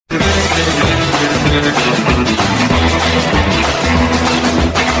Alrighty,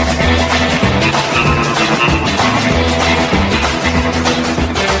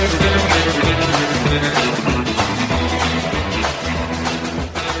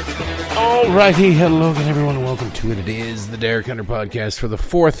 hello again everyone and welcome to it. It is the Derek Hunter Podcast for the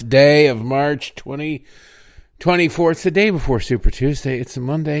 4th day of March 2024. It's the day before Super Tuesday. It's a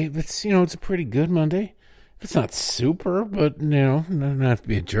Monday. It's a pretty good Monday. It's not super, but, not have to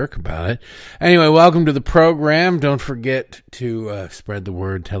be a jerk about it. Anyway, welcome to the program. Don't forget to spread the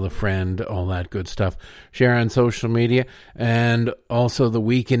word, tell a friend, all that good stuff. Share on social media. And also the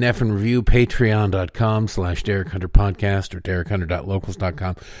Week in F and Review, patreon.com/Derek Hunter Podcast or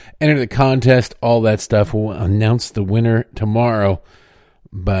DerekHunter.locals.com. Enter the contest, all that stuff. We'll announce the winner tomorrow,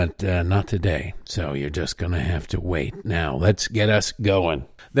 but not today. So you're just going to have to wait. Now, let's get us going.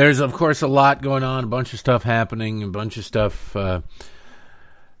 There's, of course, a lot going on, a bunch of stuff happening, a bunch of stuff,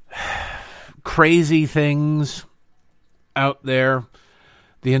 crazy things out there.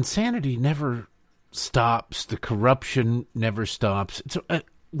 The insanity never stops. The corruption never stops. It's,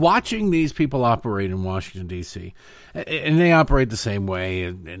 watching these people operate in Washington, D.C., and they operate the same way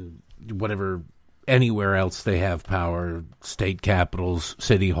in whatever, anywhere else they have power, state capitals,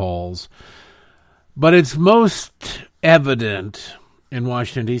 city halls. But it's most evident in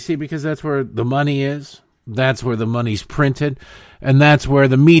Washington, D.C., because that's where the money is, that's where the money's printed, and that's where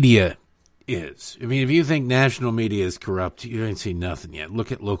the media is. I mean, if you think national media is corrupt, you ain't seen nothing yet.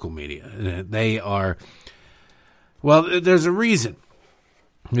 Look at local media. They are, well, there's a reason.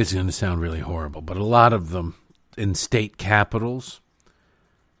 This is going to sound really horrible, but a lot of them in state capitals,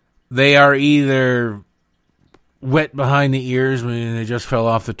 they are either wet behind the ears, I mean, they just fell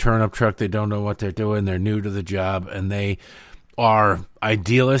off the turnip truck, they don't know what they're doing, they're new to the job, and they are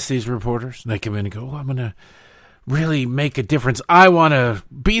idealists, these reporters. They come in and go, I'm going to really make a difference. I want to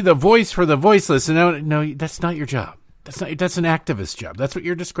be the voice for the voiceless. And no, that's not your job. That's an activist job. That's what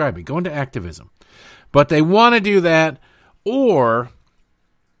you're describing. Go into activism. But they want to do that, or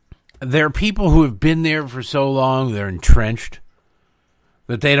there are people who have been there for so long, they're entrenched,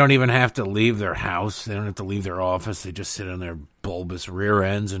 that they don't even have to leave their house. They don't have to leave their office. They just sit on their bulbous rear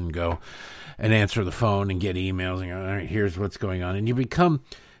ends and go and answer the phone and get emails and go, all right, here's what's going on. And you become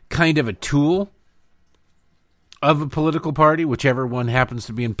kind of a tool of a political party, whichever one happens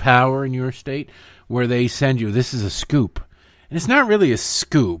to be in power in your state, where they send you, this is a scoop. And it's not really a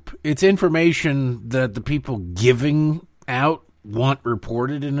scoop. It's information that the people giving out want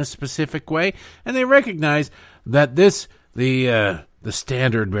reported in a specific way. And they recognize that this, the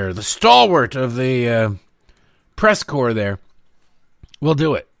standard bearer, the stalwart of the press corps there, will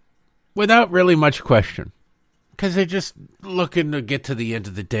do it without really much question, because they're just looking to get to the end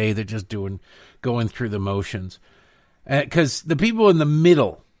of the day. They're just going through the motions. Because the people in the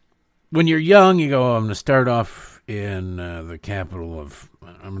middle, when you're young, you go, I'm going to start off in the capital of,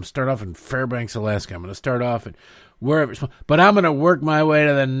 I'm going to start off in Fairbanks, Alaska. I'm going to start off in wherever, but I'm going to work my way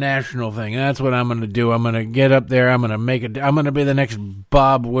to the national thing. That's what I'm going to do. I'm going to get up there. I'm going to be the next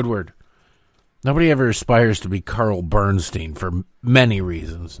Bob Woodward. Nobody ever aspires to be Carl Bernstein for many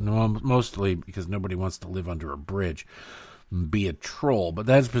reasons. No, mostly because nobody wants to live under a bridge and be a troll. But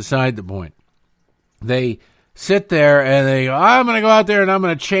that's beside the point. They sit there and they go, I'm going to go out there and I'm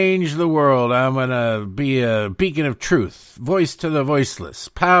going to change the world. I'm going to be a beacon of truth, voice to the voiceless,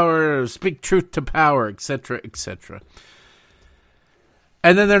 power, speak truth to power, etc., etc.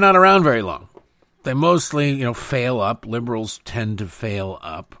 And then they're not around very long. They mostly, fail up. Liberals tend to fail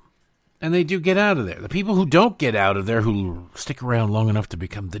up. And they do get out of there. The people who don't get out of there, who stick around long enough to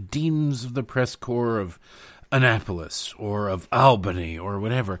become the deans of the press corps of Annapolis or of Albany or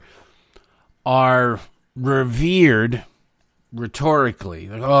whatever, are revered rhetorically.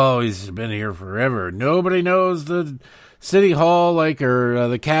 Like, oh, he's been here forever. Nobody knows the city hall or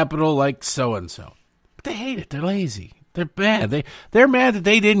the Capitol like so-and-so. But they hate it. They're lazy. They're bad. They're mad that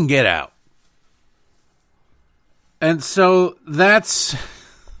they didn't get out. And so that's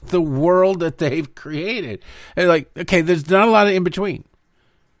the world that they've created. And okay, there's not a lot of in between.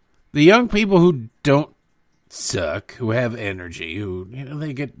 The young people who don't suck, who have energy, who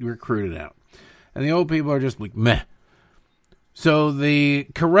they get recruited out, and the old people are just like meh. So the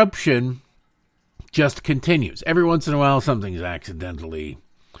corruption just continues. Every once in a while, something's accidentally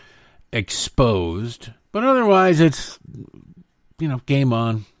exposed, but otherwise, it's game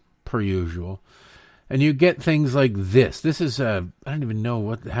on per usual. And you get things like this. This is, I don't even know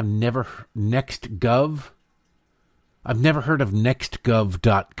what, NextGov. I've never heard of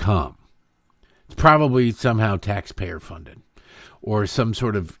nextgov.com. It's probably somehow taxpayer funded or some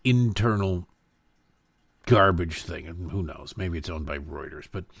sort of internal garbage thing. And who knows? Maybe it's owned by Reuters.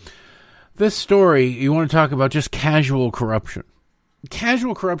 But This story, you want to talk about just casual corruption.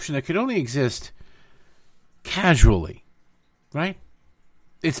 Casual corruption that could only exist casually, right?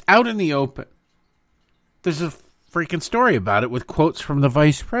 It's out in the open. There's a freaking story about it with quotes from the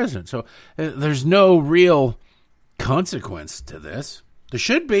vice president. So there's no real consequence to this. There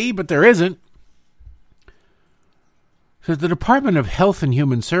should be, but there isn't. So the Department of Health and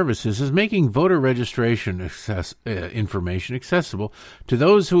Human Services is making voter registration information accessible to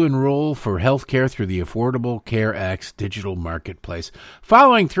those who enroll for health care through the Affordable Care Act's digital marketplace,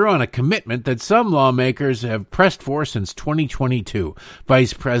 following through on a commitment that some lawmakers have pressed for since 2022.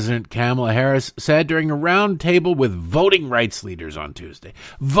 Vice President Kamala Harris said during a roundtable with voting rights leaders on Tuesday.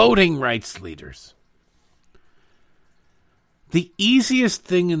 Voting rights leaders. The easiest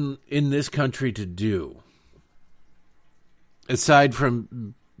thing in this country to do, aside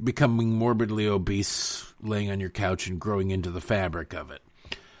from becoming morbidly obese, laying on your couch and growing into the fabric of it,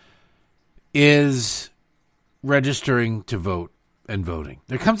 is registering to vote and voting.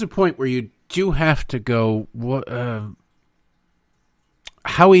 There comes a point where you do have to go,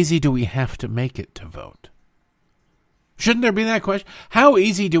 how easy do we have to make it to vote? Shouldn't there be that question? How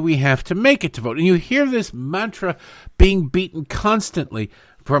easy do we have to make it to vote? And you hear this mantra being beaten constantly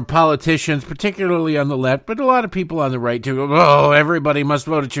from politicians, particularly on the left, but a lot of people on the right too. Oh, everybody must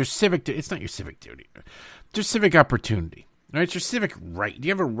vote. It's your civic duty. It's not your civic duty. It's your civic opportunity. Right? It's your civic right. You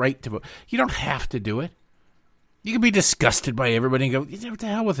have a right to vote. You don't have to do it. You can be disgusted by everybody and go, what the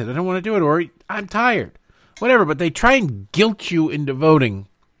hell with it? I don't want to do it, or I'm tired. Whatever, but they try and guilt you into voting.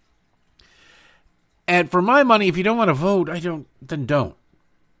 And for my money, if you don't want to vote, then don't.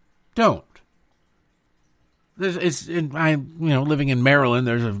 Don't. Living in Maryland,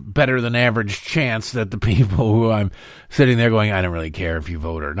 there's a better than average chance that the people who I'm sitting there going, I don't really care if you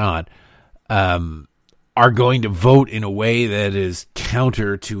vote or not, are going to vote in a way that is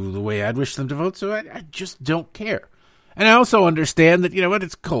counter to the way I'd wish them to vote. So I just don't care. And I also understand that,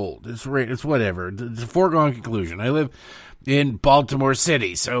 it's cold. It's whatever. It's a foregone conclusion. I live in Baltimore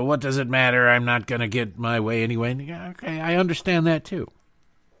City, so what does it matter? I'm not going to get my way anyway. Okay, I understand that too.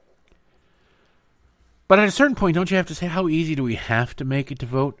 But at a certain point, don't you have to say, how easy do we have to make it to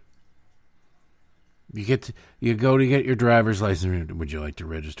vote? You go to get your driver's license. Would you like to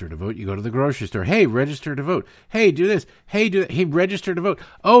register to vote? You go to the grocery store. Hey, register to vote. Hey, do this. Hey, do that. Hey, register to vote.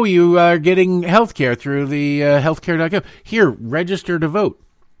 Oh, you are getting health care through the healthcare.gov. Here, register to vote.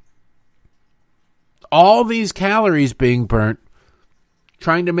 All these calories being burnt,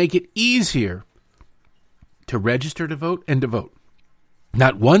 trying to make it easier to register to vote and to vote.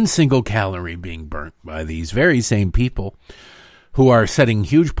 Not one single calorie being burnt by these very same people who are setting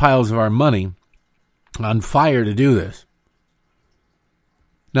huge piles of our money on fire to do this.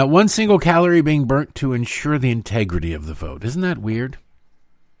 Not one single calorie being burnt to ensure the integrity of the vote. Isn't that weird?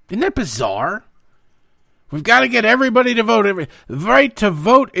 Isn't that bizarre? We've got to get everybody to vote. The right to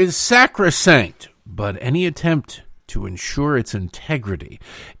vote is sacrosanct, but any attempt to ensure its integrity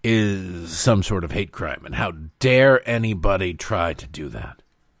is some sort of hate crime. And how dare anybody try to do that?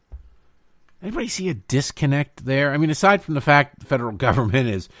 Anybody see a disconnect there? I mean, aside from the fact the federal government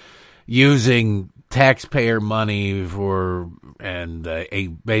is using taxpayer money for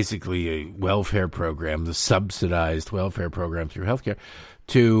basically a welfare program, the subsidized welfare program through healthcare,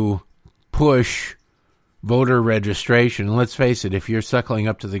 to push voter registration. And let's face it, if you're suckling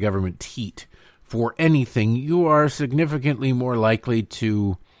up to the government teat for anything, you are significantly more likely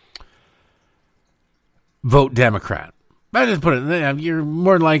to vote Democrat. I just put it, you're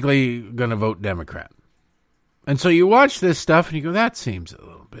more likely going to vote Democrat. And so you watch this stuff and you go, that seems a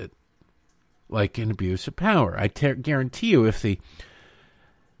little bit like an abuse of power. I guarantee you, if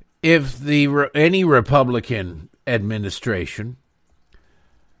any Republican administration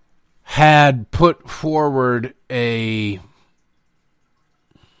had put forward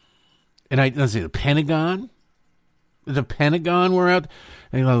let's see, the Pentagon. The Pentagon were out.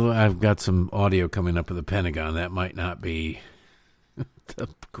 I've got some audio coming up of the Pentagon. That might not be the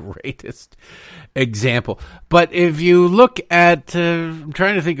greatest example. But if you look at, I'm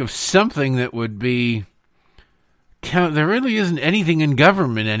trying to think of something that would be, there really isn't anything in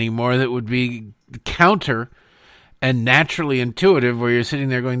government anymore that would be counter and naturally intuitive where you're sitting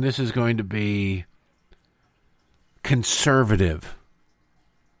there going, this is going to be conservative.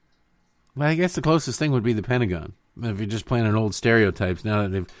 Well, I guess the closest thing would be the Pentagon. If you're just playing on old stereotypes, now that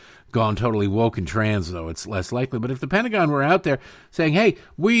they've gone totally woke and trans, though, it's less likely. But if the Pentagon were out there saying, hey,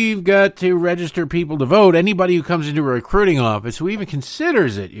 we've got to register people to vote, anybody who comes into a recruiting office who even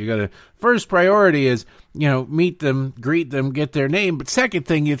considers it, you got to, first priority is, meet them, greet them, get their name. But second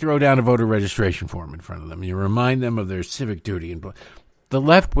thing, you throw down a voter registration form in front of them. You remind them of their civic duty. And the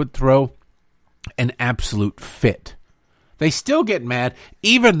left would throw an absolute fit. They still get mad,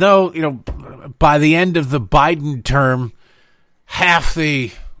 even though, by the end of the Biden term, half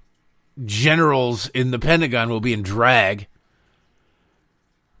the generals in the Pentagon will be in drag.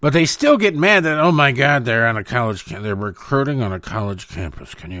 But they still get mad that, oh my God, they're they're recruiting on a college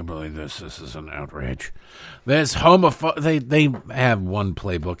campus. Can you believe this? This is an outrage. This they have one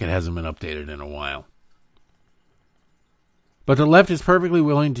playbook. It hasn't been updated in a while. But the left is perfectly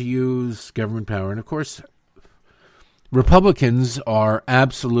willing to use government power. And of course, Republicans are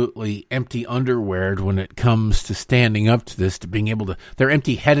absolutely empty underweared when it comes to standing up to this, to being able to, they're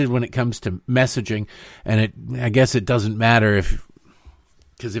empty-headed when it comes to messaging. And I guess it doesn't matter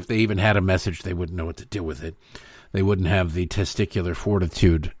because if they even had a message, they wouldn't know what to do with it. They wouldn't have the testicular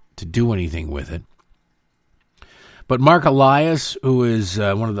fortitude to do anything with it. But Mark Elias, who is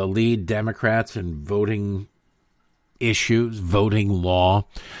one of the lead Democrats in voting issues, voting law,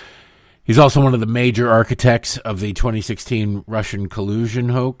 he's also one of the major architects of the 2016 Russian collusion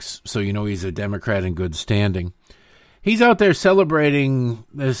hoax, so he's a Democrat in good standing. He's out there celebrating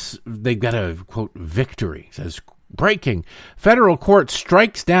this. They've got a, quote, victory. It says, breaking. Federal court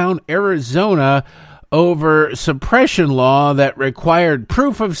strikes down Arizona over suppression law that required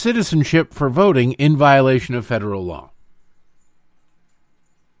proof of citizenship for voting in violation of federal law.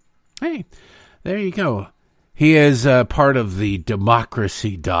 Hey, there you go. He is part of the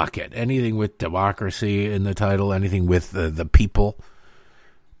democracy docket. Anything with democracy in the title, anything with the people,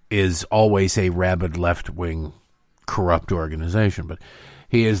 is always a rabid left-wing corrupt organization. But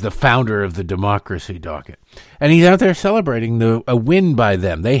he is the founder of the democracy docket. And he's out there celebrating a win by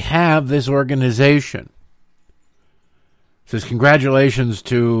them. They have this organization. Says, congratulations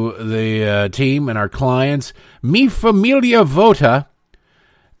to the team and our clients, Mi Familia Vota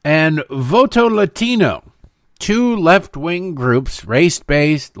and Voto Latino. Two left-wing groups,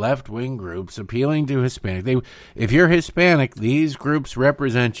 race-based left-wing groups, appealing to Hispanic. If you're Hispanic, these groups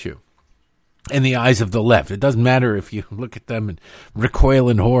represent you in the eyes of the left. It doesn't matter if you look at them and recoil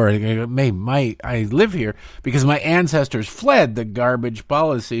in horror. I live here because my ancestors fled the garbage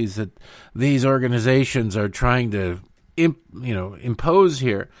policies that these organizations are trying to impose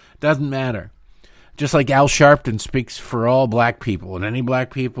here. Doesn't matter. Just like Al Sharpton speaks for all black people, and any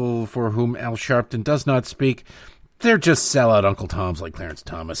black people for whom Al Sharpton does not speak, they're just sellout Uncle Toms like Clarence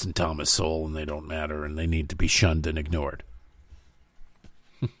Thomas and Thomas Sowell, and they don't matter, and they need to be shunned and ignored.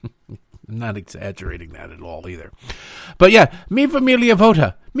 I'm not exaggerating that at all either. But yeah, Mi Familia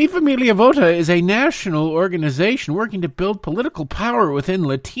Vota. Mi Familia Vota is a national organization working to build political power within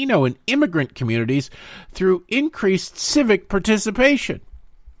Latino and immigrant communities through increased civic participation.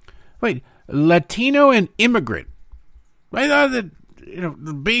 Wait, Latino and immigrant. I thought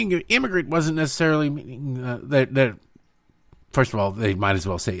that being an immigrant wasn't necessarily meaning that. First of all, they might as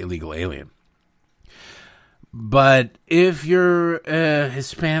well say illegal alien. But if you're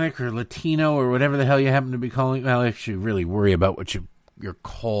Hispanic or Latino or whatever the hell you happen to be calling, well, if you really worry about what you're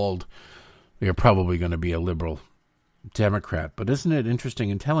called, you're probably going to be a liberal Democrat. But isn't it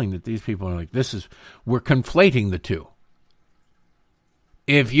interesting and telling that these people are like, we're conflating the two.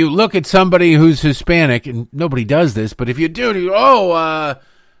 If you look at somebody who's Hispanic, and nobody does this, but if you do,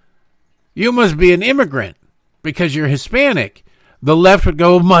 you must be an immigrant because you're Hispanic. The left would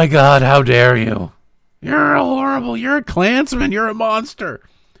go, oh my God, how dare you? You're horrible. You're a Klansman. You're a monster.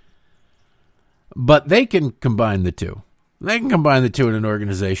 But they can combine the two. They can combine the two in an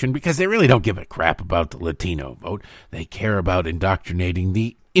organization because they really don't give a crap about the Latino vote. They care about indoctrinating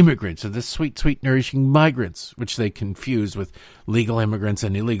the immigrants, or the sweet, sweet, nourishing migrants, which they confuse with legal immigrants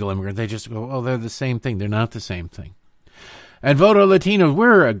and illegal immigrants. They just go, oh, they're the same thing. They're not the same thing. At Voto Latino,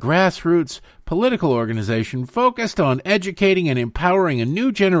 we're a grassroots political organization focused on educating and empowering a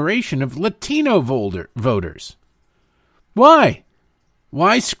new generation of Latino voters. Why?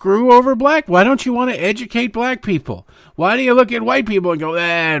 Why screw over black? Why don't you want to educate black people? Why do you look at white people and go,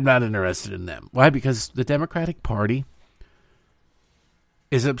 I'm not interested in them? Why? Because the Democratic Party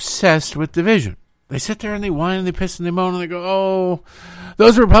is obsessed with division. They sit there and they whine and they piss and they moan and they go, oh,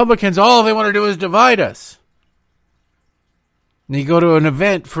 those Republicans, all they want to do is divide us. And you go to an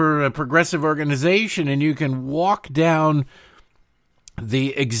event for a progressive organization and you can walk down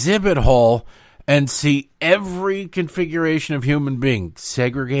the exhibit hall and see every configuration of human being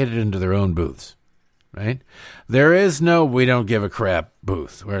segregated into their own booths, right? There is no we don't give a crap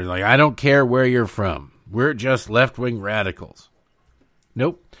booth where like, I don't care where you're from. We're just left-wing radicals.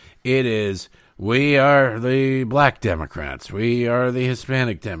 Nope. It is, we are the black Democrats. We are the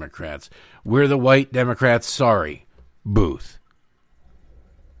Hispanic Democrats. We're the white Democrats. Sorry. Booth.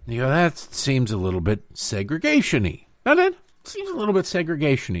 You go, that seems a little bit segregation-y, doesn't it? seems a little bit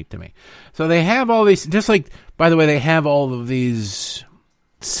segregation-y to me. So they have all these, just like, by the way, they have all of these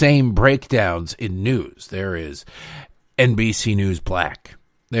same breakdowns in news. There is NBC News Black.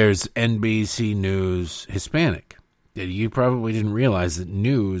 There's NBC News Hispanic. You probably didn't realize that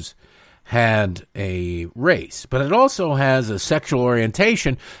news had a race, but it also has a sexual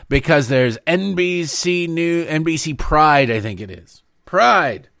orientation because there's NBC News, NBC Pride, I think it is.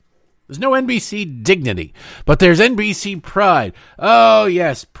 Pride. There's no NBC Dignity, but there's NBC Pride. Oh,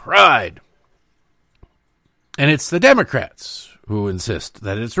 yes, Pride. And it's the Democrats who insist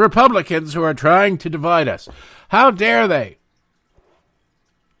that it's Republicans who are trying to divide us. How dare they?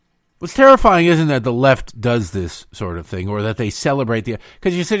 What's terrifying isn't that the left does this sort of thing or that they celebrate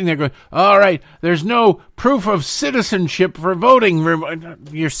because you're sitting there going, all right, there's no proof of citizenship for voting.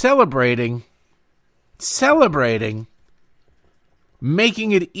 You're celebrating,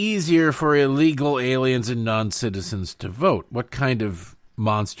 making it easier for illegal aliens and non-citizens to vote. What kind of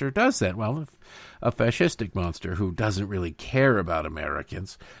monster does that? Well, a fascistic monster who doesn't really care about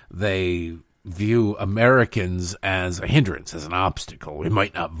Americans. They view Americans as a hindrance, as an obstacle. We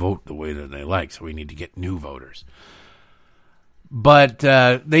might not vote the way that they like, so we need to get new voters. But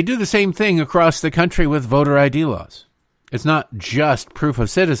they do the same thing across the country with voter ID laws. It's not just proof of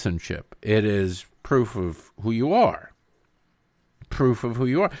citizenship. It is proof of who you are. Proof of who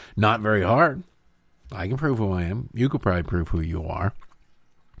you are. Not very hard. I can prove who I am. You could probably prove who you are.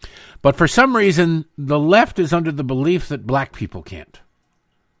 But for some reason, the left is under the belief that black people can't.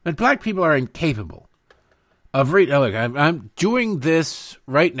 That black people are incapable of reading. Look, I'm doing this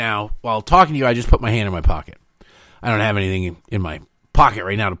right now while talking to you. I just put my hand in my pocket. I don't have anything in my pocket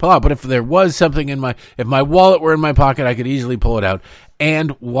right now to pull out. But if there was something if my wallet were in my pocket, I could easily pull it out.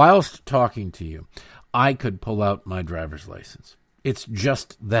 And whilst talking to you, I could pull out my driver's license. It's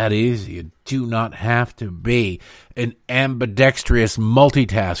just that easy. You do not have to be an ambidextrous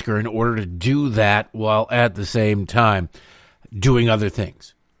multitasker in order to do that while at the same time doing other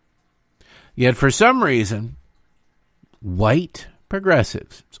things. Yet for some reason, white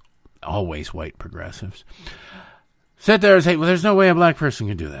progressives, always white progressives, sit there and say, well, there's no way a black person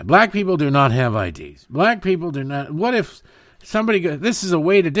can do that. Black people do not have IDs. Black people do not. What if this is a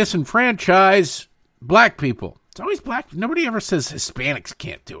way to disenfranchise black people? It's always black. Nobody ever says Hispanics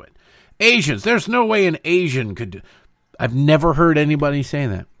can't do it. Asians, there's no way an Asian could do. I've never heard anybody say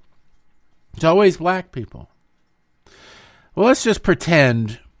that. It's always black people. Well, let's just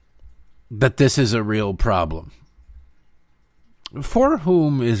pretend that this is a real problem. For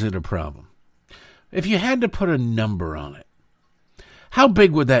whom is it a problem? If you had to put a number on it, how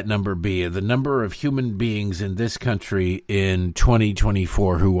big would that number be? The number of human beings in this country in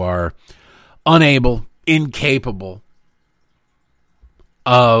 2024 who are unable, incapable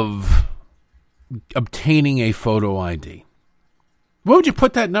of obtaining a photo ID. What would you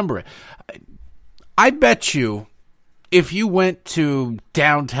put that number at? I bet you if you went to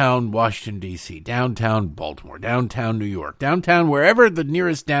downtown Washington, D.C., downtown Baltimore, downtown New York, downtown wherever the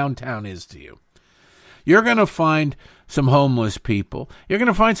nearest downtown is to you, you're going to find some homeless people. You're going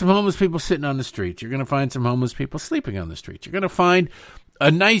to find some homeless people sitting on the streets. You're going to find some homeless people sleeping on the streets. You're going to find a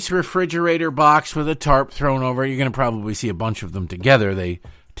nice refrigerator box with a tarp thrown over it. You're going to probably see a bunch of them together. They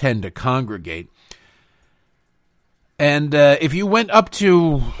tend to congregate. And if you went up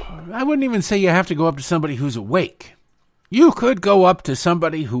to, I wouldn't even say you have to go up to somebody who's awake. You could go up to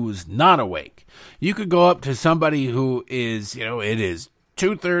somebody who's not awake. You could go up to somebody who is, it is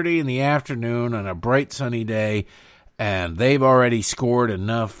 2:30 in the afternoon on a bright sunny day, and they've already scored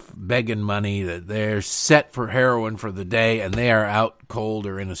enough begging money that they're set for heroin for the day, and they are out cold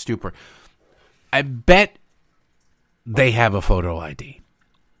or in a stupor. I bet they have a photo ID.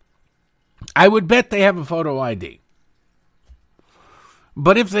 I would bet they have a photo ID.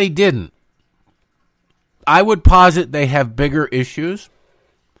 But if they didn't, I would posit they have bigger issues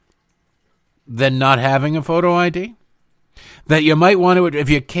than not having a photo ID. That you might want to, if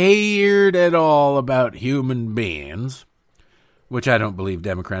you cared at all about human beings, which I don't believe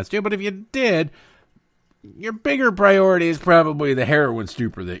Democrats do, but if you did, your bigger priority is probably the heroin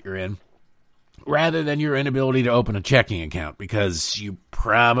stupor that you're in, rather than your inability to open a checking account, because you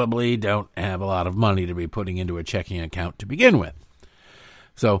probably don't have a lot of money to be putting into a checking account to begin with.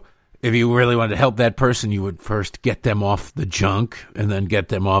 So if you really wanted to help that person, you would first get them off the junk and then get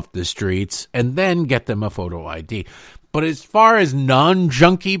them off the streets and then get them a photo ID. But as far as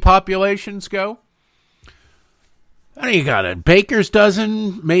non-junkie populations go, you got a baker's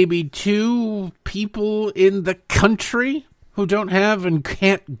dozen, maybe 2 people in the country who don't have and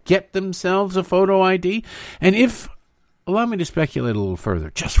can't get themselves a photo ID. And allow me to speculate a little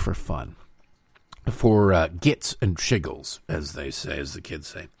further, just for fun. for gits and shiggles, as they say, as the kids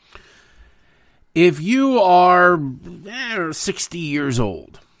say. If you are 60 years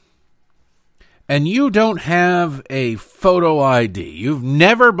old and you don't have a photo ID, you've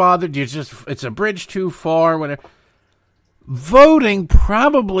never bothered, it's a bridge too far, whatever, voting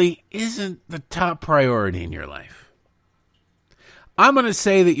probably isn't the top priority in your life. I'm going to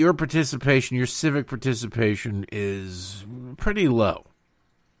say that your participation, your civic participation, is pretty low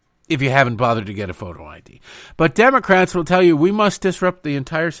if you haven't bothered to get a photo ID. But Democrats will tell you we must disrupt the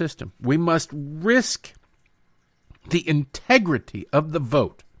entire system. We must risk the integrity of the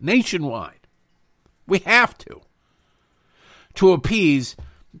vote nationwide. We have to appease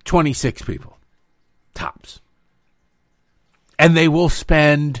 26 people, tops. And they will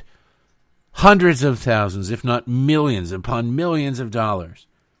spend hundreds of thousands, if not millions upon millions of dollars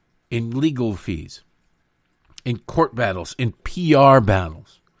in legal fees, in court battles, in PR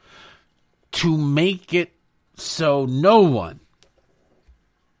battles, to make it so no one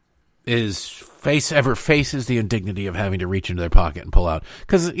ever faces the indignity of having to reach into their pocket and pull out.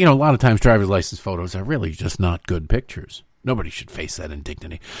 Because, a lot of times driver's license photos are really just not good pictures. Nobody should face that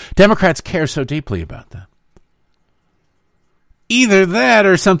indignity. Democrats care so deeply about that. Either that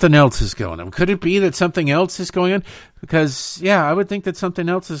or something else is going on. Could it be that something else is going on? Because, I would think that something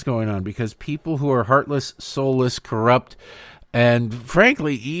else is going on, because people who are heartless, soulless, corrupt, and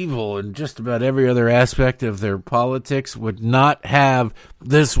frankly evil in just about every other aspect of their politics would not have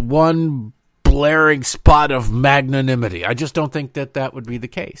this one blaring spot of magnanimity. I just don't think that would be the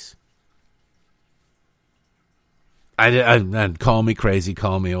case. And call me crazy,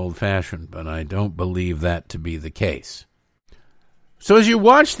 call me old-fashioned, but I don't believe that to be the case. So as you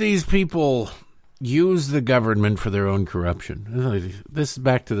watch these people use the government for their own corruption, this is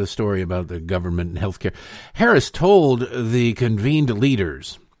back to the story about the government and healthcare. Harris told the convened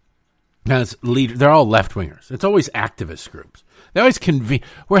leaders, they're all left-wingers. It's always activist groups. They always convene.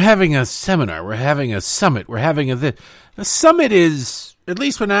 We're having a seminar. We're having a summit. We're having the summit is, at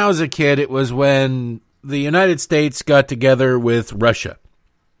least when I was a kid, it was when the United States got together with Russia.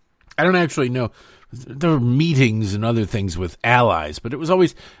 I don't actually know. There were meetings and other things with allies, but it was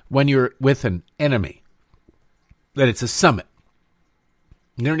always when you're with an enemy that it's a summit.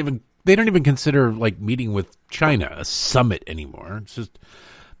 They don't even consider like meeting with China a summit anymore. It's just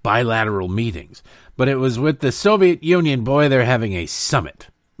bilateral meetings. But it was with the Soviet Union, boy, they're having a summit.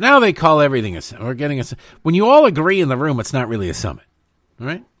 Now they call everything a summit. We're getting a summit. When you all agree in the room, it's not really a summit. All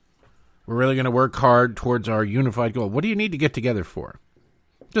right? We're really going to work hard towards our unified goal. What do you need to get together for?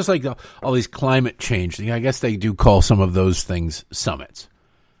 Just like all these climate change things. I guess they do call some of those things summits.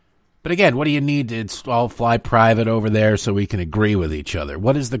 But again, what do you need to all fly private over there so we can agree with each other?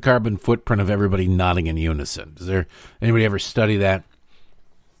 What is the carbon footprint of everybody nodding in unison? Does anybody ever study that?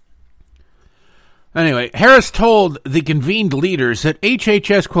 Anyway, Harris told the convened leaders that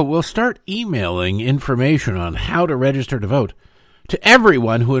HHS, quote, will start emailing information on how to register to vote to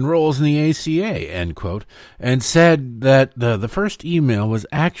everyone who enrolls in the ACA, end quote, and said that the first email was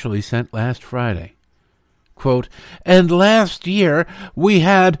actually sent last Friday. Quote, and last year we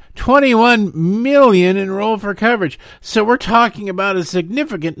had 21 million enrolled for coverage, so we're talking about a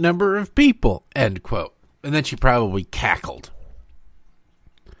significant number of people, end quote. And then she probably cackled.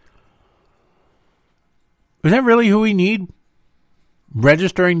 Is that really who we need?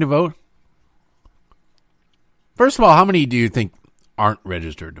 Registering to vote? First of all, how many do you think aren't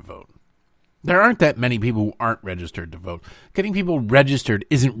registered to vote? There aren't that many people who aren't registered to vote. Getting people registered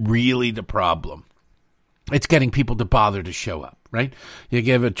isn't really the problem. It's getting people to bother to show up, right? You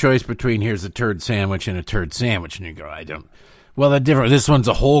give a choice between here's a turd sandwich and a turd sandwich, and you go, well, this one's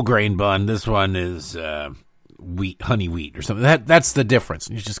a whole grain bun. This one is honey wheat or something. That's the difference.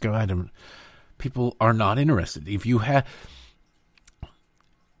 And you just go, people are not interested.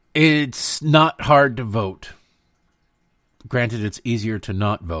 It's not hard to vote. Granted, it's easier to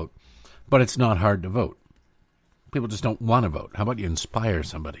not vote, but it's not hard to vote. People just don't want to vote. How about you inspire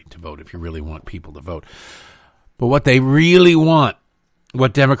somebody to vote if you really want people to vote? But what they really want,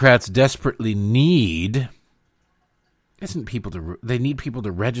 what Democrats desperately need, isn't they need people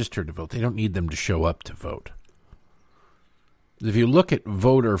to register to vote. They don't need them to show up to vote. If you look at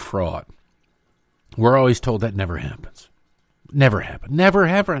voter fraud, we're always told that never happens. Never happened. Never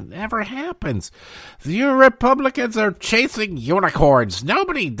happens. You Republicans are chasing unicorns.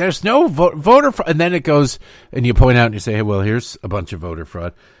 There's no voter fraud. And then it goes, and you point out and you say, hey, well, here's a bunch of voter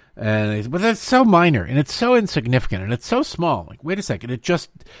fraud. But that's so minor, and it's so insignificant, and it's so small. Like, wait a second, it just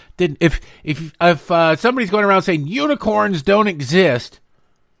didn't. If somebody's going around saying unicorns don't exist,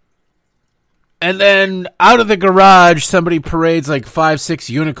 and then out of the garage somebody parades like 5-6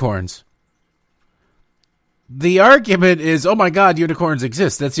 unicorns, the argument is, oh my God, unicorns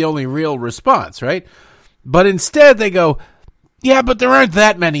exist. That's the only real response, right? But instead they go, yeah, but there aren't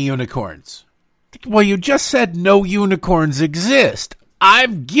that many unicorns. Well, you just said no unicorns exist.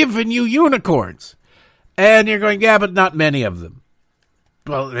 I've given you unicorns. And you're going, yeah, but not many of them.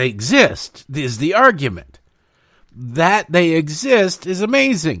 Well, they exist is the argument. That they exist is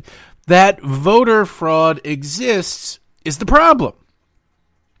amazing. That voter fraud exists is the problem.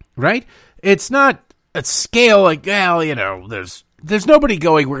 Right? It's not a scale like, well, you know, there's nobody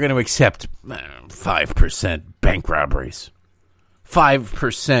going, we're going to accept 5% bank robberies.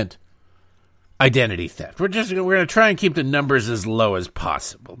 5% identity theft. We're going to try and keep the numbers as low as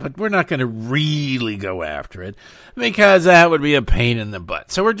possible, but we're not going to really go after it because that would be a pain in the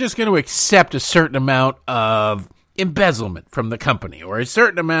butt. So we're just going to accept a certain amount of embezzlement from the company, or a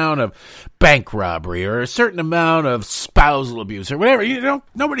certain amount of bank robbery, or a certain amount of spousal abuse, or whatever. You know,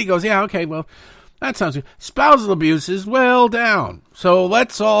 nobody goes, yeah, okay, well, that sounds good. Spousal abuse is well down, so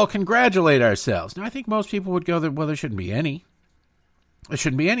let's all congratulate ourselves. Now, I think most people would go that, well, there shouldn't be any. There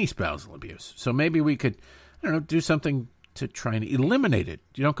shouldn't be any spousal abuse. So maybe we could, I don't know, do something to try and eliminate it.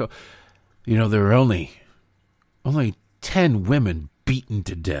 You don't go, you know, there were only 10 women beaten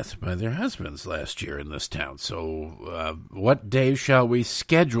to death by their husbands last year in this town. So what day shall we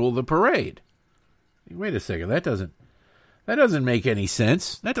schedule the parade? Wait a second, that doesn't make any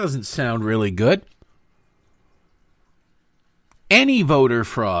sense. That doesn't sound really good. Any voter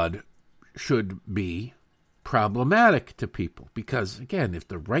fraud should be problematic to people because, again, if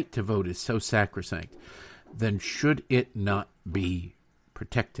the right to vote is so sacrosanct, then should it not be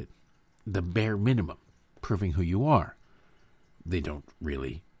protected? The bare minimum, proving who you are. They don't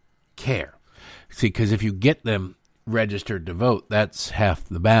really care. See, because if you get them registered to vote, that's half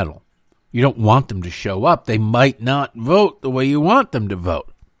the battle. You don't want them to show up. They might not vote the way you want them to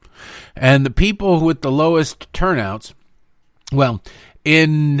vote. And the people with the lowest turnouts, well,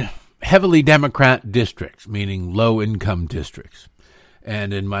 in heavily Democrat districts, meaning low-income districts,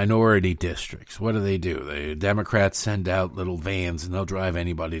 and in minority districts, what do? The Democrats send out little vans, and they'll drive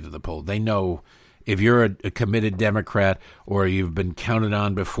anybody to the poll. They know if you're a committed Democrat or you've been counted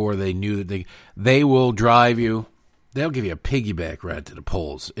on before, they knew that they will drive you. They'll give you a piggyback ride to the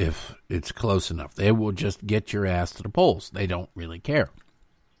polls if it's close enough. They will just get your ass to the polls. They don't really care.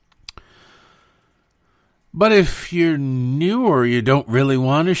 But if you're new or you don't really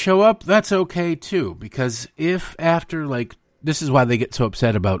want to show up, that's okay too. Because if after, like, this is why they get so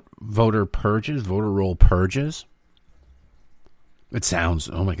upset about voter roll purges. It sounds,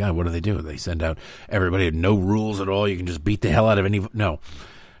 oh my God, what do? They send out everybody with no rules at all. You can just beat the hell out of any. No,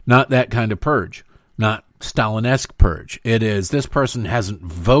 not that kind of purge. Not Stalin-esque purge. It is, this person hasn't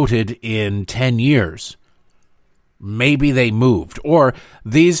voted in 10 years. Maybe they moved. Or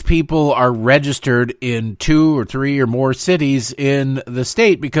these people are registered in 2 or 3 or more cities in the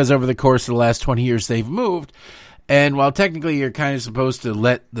state because over the course of the last 20 years they've moved. And while technically you're kind of supposed to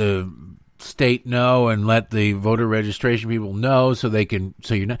let the state know and let the voter registration people know so they can,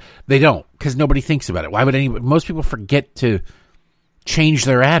 so you know, they don't, because nobody thinks about it. Why would anybody? Most people forget to change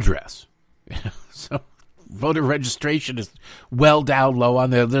their address. So voter registration is well down low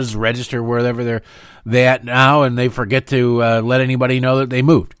on there. There's register wherever they're at now, and they forget to let anybody know that they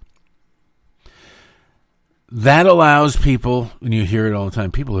moved. That allows people, and you hear it all the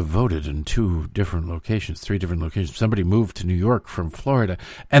time, people have voted in 2 different locations, 3 different locations. Somebody moved to New York from Florida,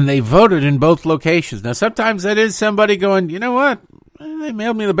 and they voted in both locations. Now, sometimes that is somebody going, you know what? They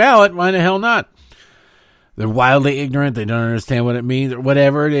mailed me the ballot. Why the hell not? They're wildly ignorant. They don't understand what it means or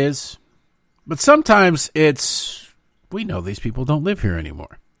whatever it is. But sometimes it's, we know these people don't live here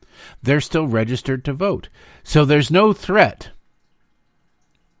anymore. They're still registered to vote. So there's no threat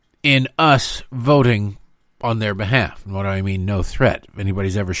in us voting on their behalf. And what do I mean, no threat? If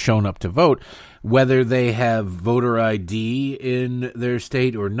anybody's ever shown up to vote, whether they have voter ID in their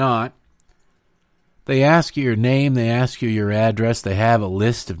state or not, they ask you your name, they ask you your address, they have a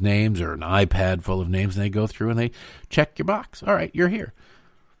list of names or an iPad full of names, and they go through and they check your box. All right, you're here.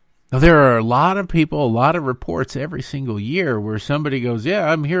 Now, there are a lot of people, a lot of reports every single year where somebody goes,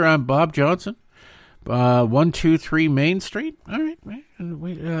 yeah, I'm here, I'm Bob Johnson, 123 Main Street. All right, wait,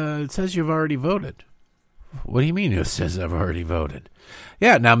 it says you've already voted. What do you mean it says I've already voted?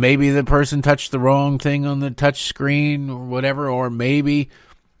 Yeah, now maybe the person touched the wrong thing on the touch screen or whatever, or maybe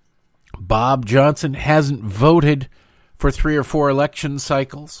Bob Johnson hasn't voted for 3 or 4 election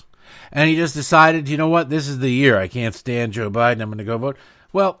cycles, and he just decided, you know what, this is the year. I can't stand Joe Biden. I'm going to go vote.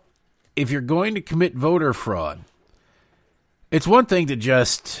 Well, if you're going to commit voter fraud, it's one thing to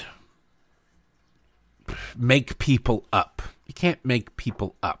just make people up. You can't make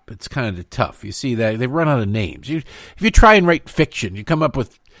people up. It's kind of tough. You see that they run out of names. If you try and write fiction, you come up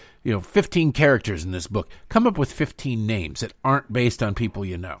with 15 characters in this book. Come up with 15 names that aren't based on people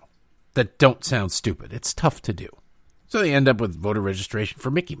you know, that don't sound stupid. It's tough to do. So they end up with voter registration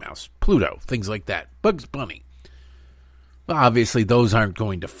for Mickey Mouse, Pluto, things like that. Bugs Bunny. Well, obviously, those aren't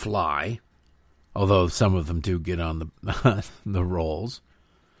going to fly, although some of them do get on the rolls.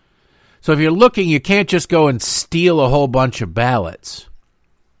 So if you're looking, you can't just go and steal a whole bunch of ballots,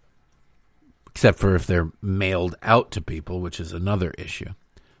 except for if they're mailed out to people, which is another issue.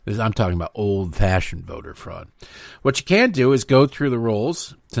 I'm talking about old-fashioned voter fraud. What you can do is go through the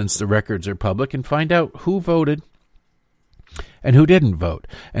rolls, since the records are public, and find out who voted and who didn't vote.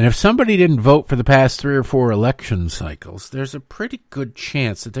 And if somebody didn't vote for the past 3 or 4 election cycles, there's a pretty good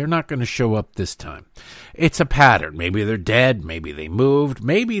chance that they're not going to show up this time. It's a pattern. Maybe they're dead. Maybe they moved.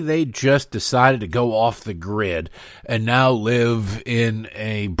 Maybe they just decided to go off the grid and now live in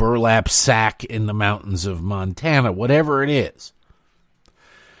a burlap sack in the mountains of Montana, whatever it is.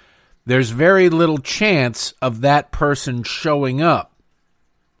 There's very little chance of that person showing up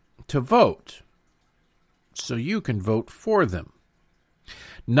to vote. So you can vote for them.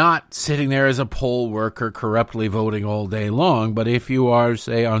 Not sitting there as a poll worker corruptly voting all day long, but if you are,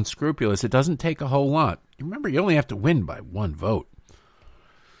 say, unscrupulous, it doesn't take a whole lot. Remember, you only have to win by 1 vote.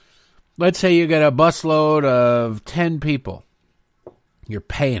 Let's say you get a busload of 10 people. You're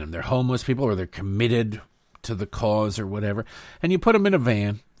paying them. They're homeless people or they're committed to the cause or whatever. And you put them in a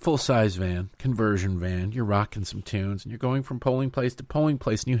van, full-size van, conversion van. You're rocking some tunes, and you're going from polling place to polling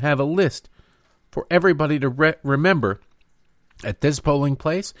place, and you have a list for everybody to remember. At this polling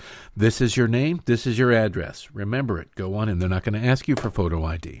place, this is your name, this is your address. Remember it. Go on in. They're not going to ask you for photo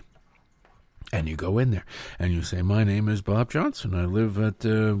ID. And you go in there, and you say, my name is Bob Johnson. I live at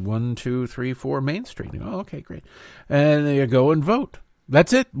 1234 Main Street. You go, oh, okay, great. And you go and vote.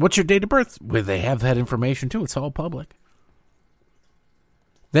 That's it. What's your date of birth? Well, they have that information, too. It's all public.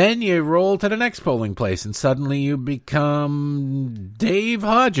 Then you roll to the next polling place, and suddenly you become Dave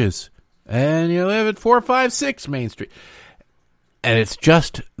Hodges. And you live at 456 Main Street. And it's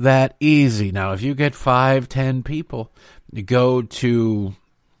just that easy. Now, if you get 5, 10 people, you go to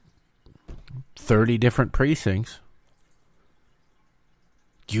 30 different precincts,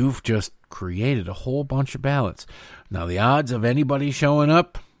 you've just created a whole bunch of ballots. Now, the odds of anybody showing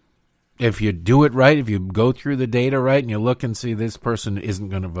up, if you do it right, if you go through the data right and you look and see this person isn't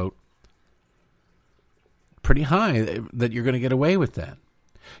going to vote, pretty high that you're going to get away with that.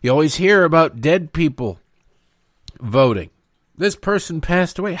 You always hear about dead people voting. This person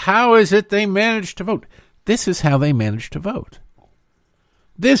passed away. How is it they managed to vote? This is how they managed to vote.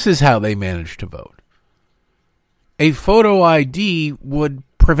 This is how they managed to vote. A photo ID would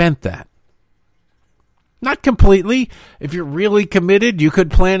prevent that. Not completely. If you're really committed, you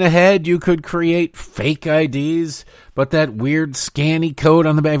could plan ahead. You could create fake IDs, but that weird scanny code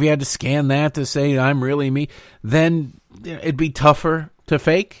on the back, if you had to scan that to say I'm really me, then it'd be tougher to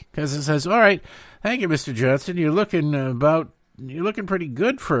fake because it says, all right, thank you, Mr. Johnson. You're looking pretty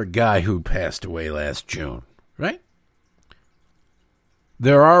good for a guy who passed away last June, right?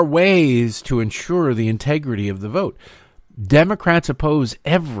 There are ways to ensure the integrity of the vote. Democrats oppose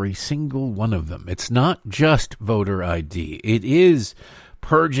every single one of them. It's not just voter ID. It is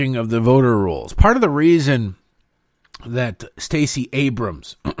purging of the voter rolls. Part of the reason that Stacey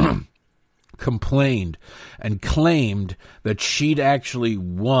Abrams complained and claimed that she'd actually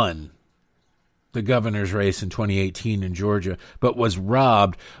won the governor's race in 2018 in Georgia, but was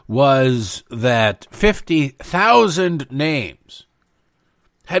robbed, was that 50,000 names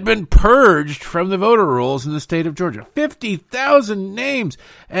had been purged from the voter rolls in the state of Georgia. 50,000 names.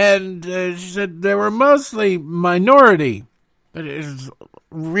 And she said they were mostly minority. But it was a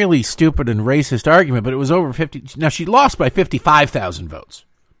really stupid and racist argument, but it was over 50. Now, she lost by 55,000 votes.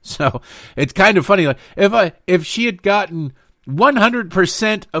 So it's kind of funny. Like if she had gotten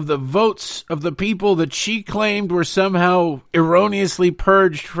 100% of the votes of the people that she claimed were somehow erroneously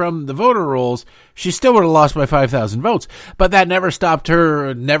purged from the voter rolls, she still would have lost by 5,000 votes. But that never stopped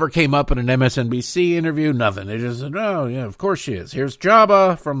her, never came up in an MSNBC interview, nothing. They just said, oh, yeah, of course she is. Here's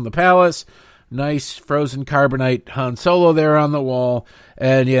Jabba from the palace, nice frozen carbonite Han Solo there on the wall,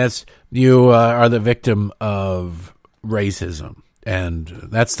 and yes, you are the victim of racism. And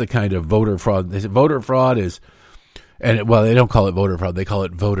that's the kind of voter fraud. They said voter fraud is... they don't call it voter fraud. They call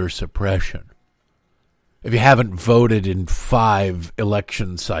it voter suppression. If you haven't voted in 5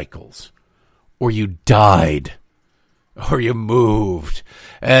 election cycles, or you died, or you moved,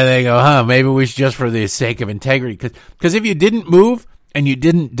 and they go, maybe we should, just for the sake of integrity. Because if you didn't move and you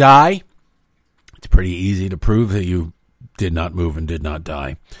didn't die, it's pretty easy to prove that you did not move and did not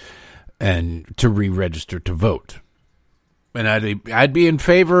die, and to re-register to vote. And I'd be in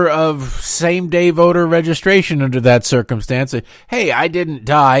favor of same-day voter registration under that circumstance. Hey, I didn't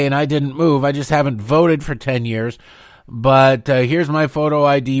die and I didn't move. I just haven't voted for 10 years. But here's my photo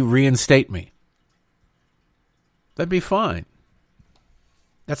ID. Reinstate me. That'd be fine.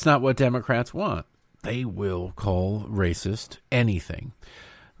 That's not what Democrats want. They will call racist anything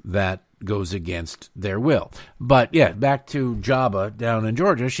that goes against their will. But, yeah, back to Jabba down in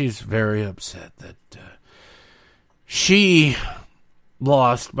Georgia. She's very upset that she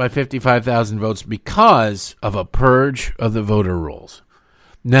lost by 55,000 votes because of a purge of the voter rolls.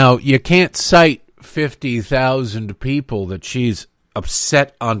 Now, you can't cite 50,000 people that she's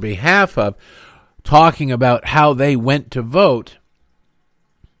upset on behalf of talking about how they went to vote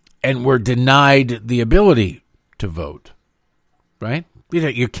and were denied the ability to vote, right?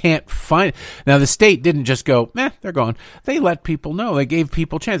 You can't find. Now, the state didn't just go, they're gone. They let people know. They gave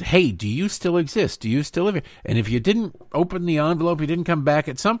people a chance. Hey, do you still exist? Do you still live here? And if you didn't open the envelope, you didn't come back,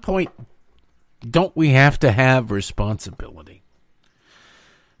 at some point, don't we have to have responsibility?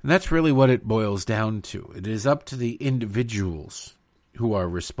 And that's really what it boils down to. It is up to the individuals who are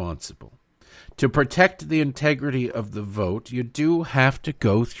responsible. To protect the integrity of the vote, you do have to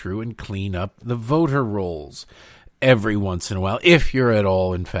go through and clean up the voter rolls every once in a while, if you're at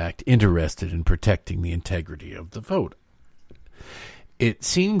all, in fact, interested in protecting the integrity of the vote. It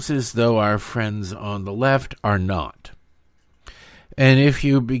seems as though our friends on the left are not. And if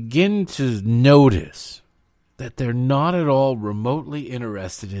you begin to notice that they're not at all remotely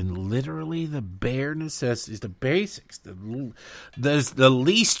interested in literally the bare necessities, the basics, the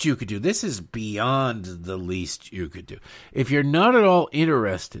least you could do. This is beyond the least you could do. If you're not at all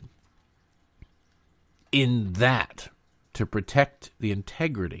interested in that to protect the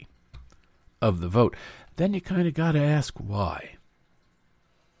integrity of the vote, then you kind of got to ask why.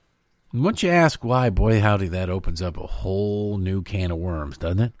 And once you ask why, boy howdy, that opens up a whole new can of worms,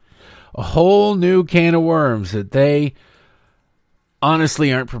 doesn't it? A whole new can of worms that they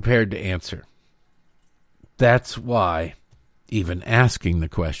honestly aren't prepared to answer. That's why even asking the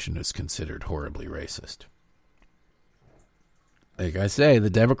question is considered horribly racist. Like I say, the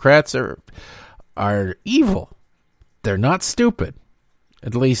Democrats are evil. They're not stupid.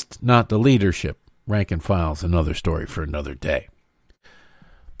 At least not the leadership. Rank and file's another story for another day.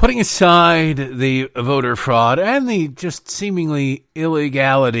 Putting aside the voter fraud and the just seemingly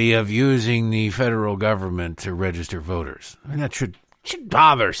illegality of using the federal government to register voters, I mean, that should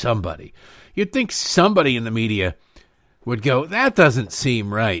bother somebody. You'd think somebody in the media would go, that doesn't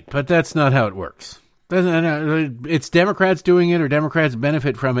seem right, but that's not how it works. It's Democrats doing it or Democrats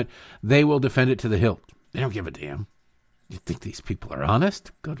benefit from it. They will defend it to the hilt. They don't give a damn. You think these people are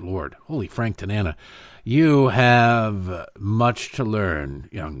honest? Good Lord. Holy Frank Tanana. You have much to learn,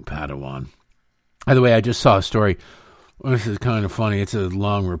 young Padawan. By the way, I just saw a story. This is kind of funny. It's a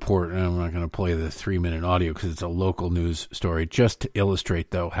long report, and I'm not going to play the 3-minute audio because it's a local news story, just to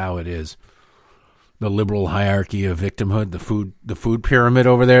illustrate, though, how it is. The liberal hierarchy of victimhood, the food pyramid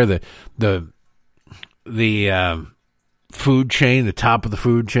over there, the food chain, the top of the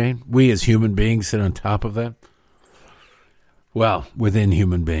food chain. We as human beings sit on top of that. Well, within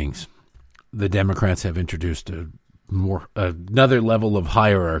human beings, the Democrats have introduced another level of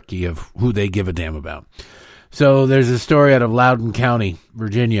hierarchy of who they give a damn about. So there's a story out of Loudoun County,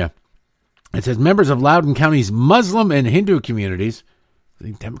 Virginia. It says members of Loudoun County's Muslim and Hindu communities, I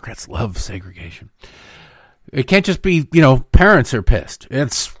think Democrats love segregation. It can't just be, parents are pissed.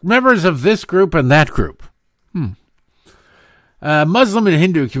 It's members of this group and that group. Muslim and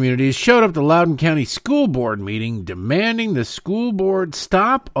Hindu communities showed up to Loudoun County School Board meeting demanding the school board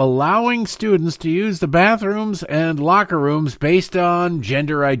stop allowing students to use the bathrooms and locker rooms based on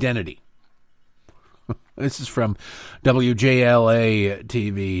gender identity. This is from WJLA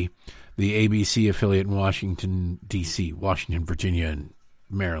TV, the ABC affiliate in Washington, D.C., Washington, Virginia, and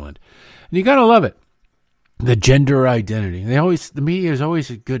Maryland. And you got to love it. The gender identity. The media is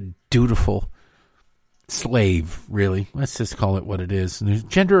always a good, dutiful slave, really. Let's just call it what it is. And there's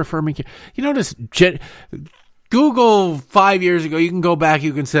gender affirming care. You notice Google 5 years ago, you can go back,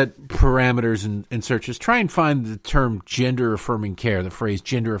 you can set parameters and searches. Try and find the term gender affirming care, the phrase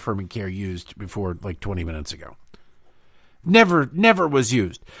gender affirming care used before like 20 minutes ago. Never was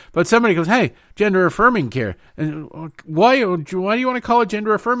used. But somebody goes, hey, gender affirming care. And why do you want to call it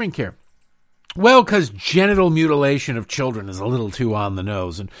gender affirming care? Well, because genital mutilation of children is a little too on the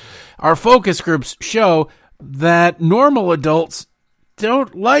nose. And our focus groups show that normal adults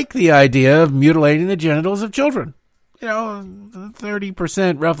don't like the idea of mutilating the genitals of children.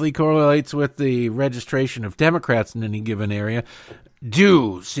 30% roughly correlates with the registration of Democrats in any given area,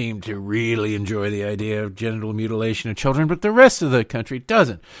 do seem to really enjoy the idea of genital mutilation of children, but the rest of the country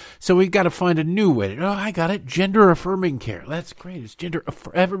doesn't. So we've got to find a new way. I got it. Gender-affirming care. That's great. It's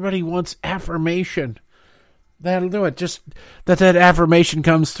everybody wants affirmation. That'll do it. Just that affirmation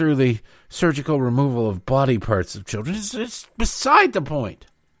comes through the surgical removal of body parts of children. It's beside the point.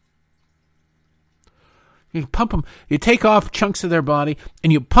 You pump them. You take off chunks of their body,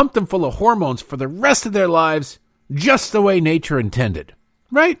 and you pump them full of hormones for the rest of their lives, just the way nature intended.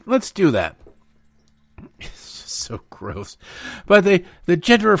 Right? Let's do that. It's just so gross. But the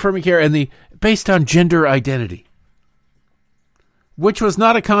gender-affirming care and the based on gender identity, which was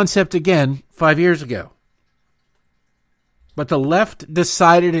not a concept, again, 5 years ago. But the left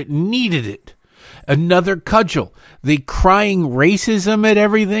decided it needed it. Another cudgel. The crying racism at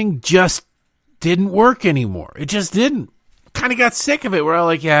everything just didn't work anymore. It just didn't. Kind of got sick of it. We're all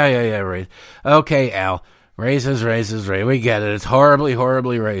like, yeah, right. Okay, Al. Racist. We get it. It's horribly,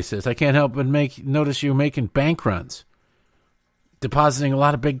 horribly racist. I can't help but notice you making bank runs. Depositing a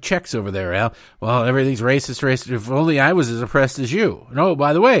lot of big checks over there, Al. Well, everything's racist. If only I was as oppressed as you. No,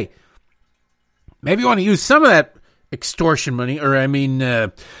 by the way, maybe you want to use some of that extortion money,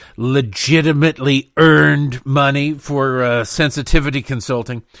 legitimately earned money for sensitivity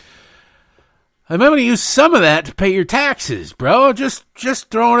consulting. I might want to use some of that to pay your taxes, bro. Just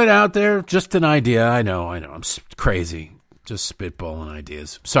throwing it out there. Just an idea. I know. I'm crazy. Just spitballing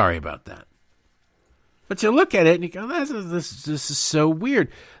ideas. Sorry about that. But you look at it and you go, this is so weird.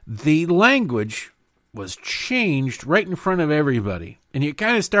 The language was changed right in front of everybody. And you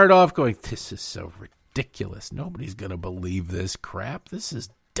kind of start off going, this is so ridiculous. Nobody's going to believe this crap. This is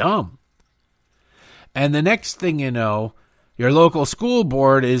dumb. And the next thing you know, your local school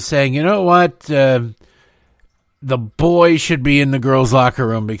board is saying, you know what, the boy should be in the girls' locker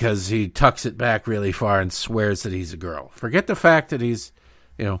room because he tucks it back really far and swears that he's a girl. Forget the fact that he's,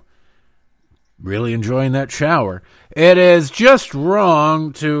 really enjoying that shower. It is just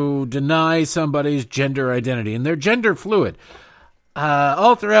wrong to deny somebody's gender identity, and they're gender fluid.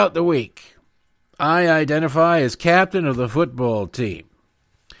 All throughout the week, I identify as captain of the football team.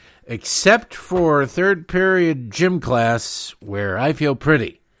 Except for third period gym class where I feel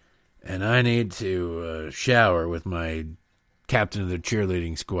pretty and I need to shower with my captain of the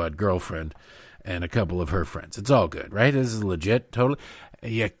cheerleading squad girlfriend and a couple of her friends. It's all good, right? This is legit, totally.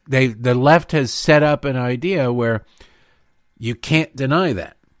 Yeah, the left has set up an idea where you can't deny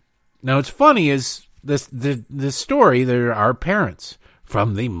that. Now, what's funny is the story, there are parents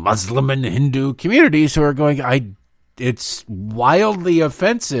from the Muslim and Hindu communities who are going, it's wildly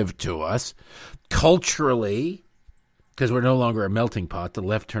offensive to us culturally because we're no longer a melting pot. The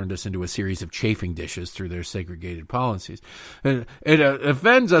left turned us into a series of chafing dishes through their segregated policies. It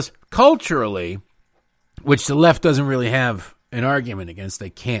offends us culturally, which the left doesn't really have an argument against.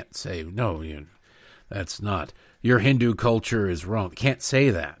 They can't say, no, that's not. Your Hindu culture is wrong. They can't say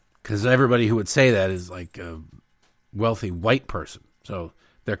that because everybody who would say that is like a wealthy white person. So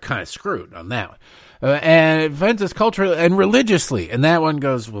they're kind of screwed on that one. And it offends us culturally and religiously. And that one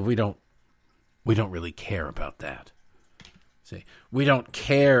goes, well, we don't really care about that. See, we don't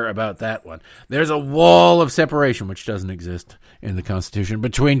care about that one. There's a wall of separation, which doesn't exist in the Constitution,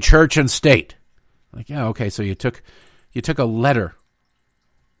 between church and state. Like, yeah, okay, so you took a letter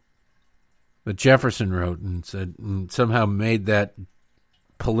that Jefferson wrote and said, and somehow made that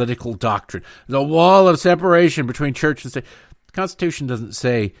political doctrine. The wall of separation between church and state. The Constitution doesn't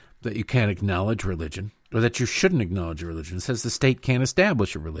say that you can't acknowledge religion or that you shouldn't acknowledge a religion. It says the state can't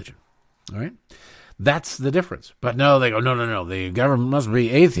establish a religion. All right? That's the difference. But no, they go, no. The government must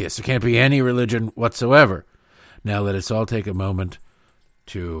be atheist. There can't be any religion whatsoever. Now let us all take a moment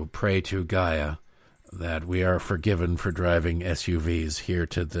to pray to Gaia that we are forgiven for driving SUVs here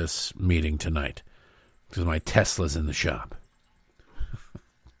to this meeting tonight because my Tesla's in the shop.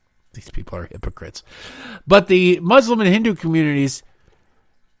 These people are hypocrites. But the Muslim and Hindu communities,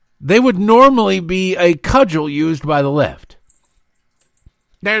 they would normally be a cudgel used by the left.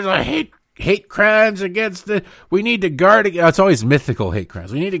 There's a hate crimes against we need to guard against, it's always mythical hate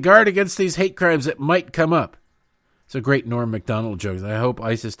crimes. We need to guard against these hate crimes that might come up. It's a great Norm Macdonald joke. I hope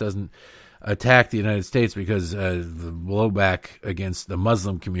ISIS doesn't attack the United States because the blowback against the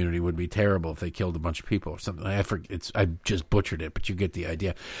Muslim community would be terrible if they killed a bunch of people or something. I just butchered it, but you get the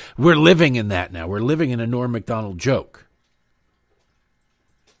idea. We're living in that now. We're living in a Norm Macdonald joke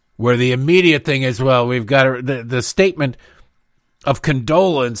where the immediate thing is, well, we've got the statement of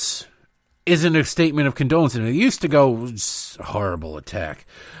condolence isn't a statement of condolence. And it used to go, horrible attack,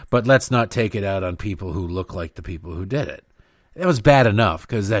 but let's not take it out on people who look like the people who did it. That was bad enough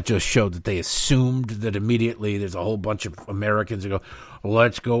because that just showed that they assumed that immediately there's a whole bunch of Americans who go,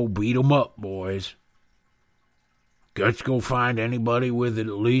 let's go beat them up, boys. Let's go find anybody with at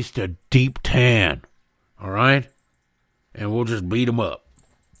least a deep tan, all right? And we'll just beat them up.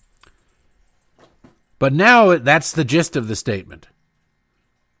 But now that's the gist of the statement.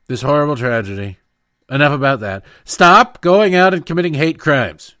 This horrible tragedy. Enough about that. Stop going out and committing hate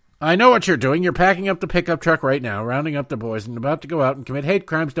crimes. I know what you're doing. You're packing up the pickup truck right now, rounding up the boys, and about to go out and commit hate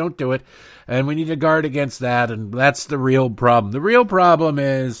crimes. Don't do it. And we need to guard against that, and that's the real problem. The real problem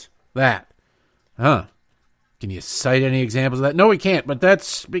is that. Can you cite any examples of that? No, we can't, but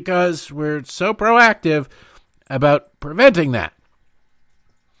that's because we're so proactive about preventing that.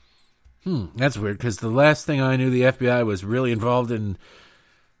 That's weird, because the last thing I knew the FBI was really involved in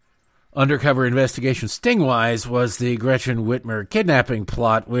undercover investigation sting-wise was the Gretchen Whitmer kidnapping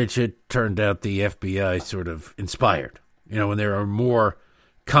plot, which it turned out the FBI sort of inspired. You know, when there are more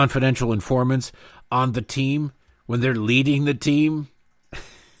confidential informants on the team, when they're leading the team,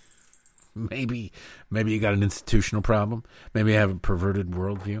 maybe you got an institutional problem. Maybe you have a perverted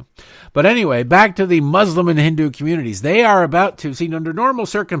worldview. But anyway, back to the Muslim and Hindu communities. They are about to, see, under normal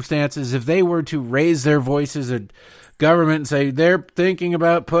circumstances, if they were to raise their voices at government and say they're thinking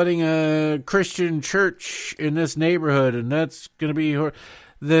about putting a Christian church in this neighborhood, and that's going to be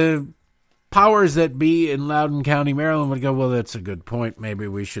the powers that be in Loudoun County, Maryland would go, well, that's a good point. Maybe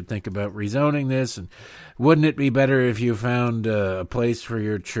we should think about rezoning this. And wouldn't it be better if you found a place for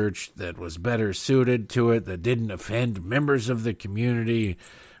your church that was better suited to it, that didn't offend members of the community?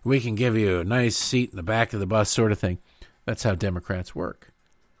 We can give you a nice seat in the back of the bus, sort of thing. That's how Democrats work.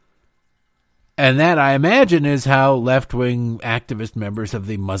 And that, I imagine, is how left-wing activist members of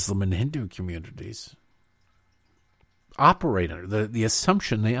the Muslim and Hindu communities operate under, the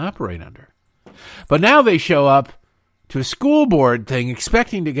assumption they operate under. But now they show up to a school board thing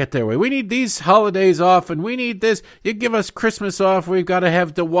expecting to get their way. We need these holidays off, and we need this. You give us Christmas off, we've got to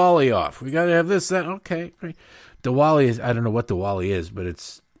have Diwali off. We've got to have this, that. Okay, great. Diwali is, I don't know what Diwali is, but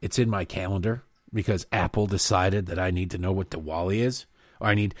it's in my calendar because Apple decided that I need to know what Diwali is. Or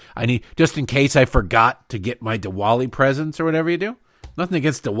I need, just in case I forgot to get my Diwali presents or whatever you do. Nothing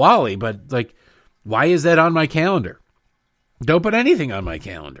against Diwali, but, like, why is that on my calendar? Don't put anything on my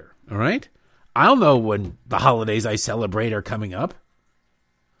calendar, all right? I'll know when the holidays I celebrate are coming up.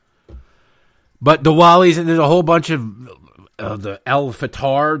 But Diwali's, and there's a whole bunch of the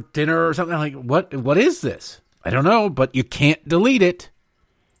Al-Fitr dinner or something. Like, what is this? I don't know, but you can't delete it.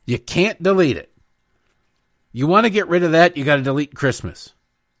 You can't delete it. You want to get rid of that, you got to delete Christmas.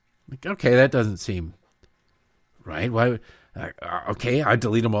 Like, okay, that doesn't seem right. Why? Okay, I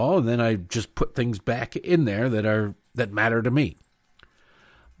delete them all, and then I just put things back in there that matter to me.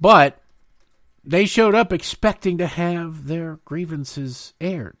 But they showed up expecting to have their grievances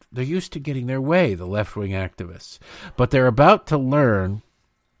aired. They're used to getting their way, the left-wing activists. But they're about to learn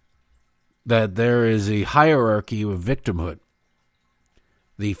that there is a hierarchy of victimhood.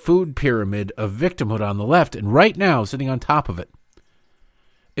 The food pyramid of victimhood on the left, and right now, sitting on top of it,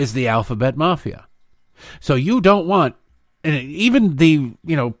 is the alphabet mafia. So you don't want, and even the,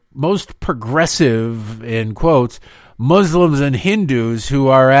 most progressive, in quotes, Muslims and Hindus who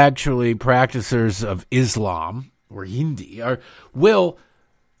are actually practicers of Islam or Hindi will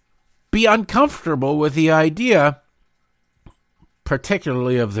be uncomfortable with the idea,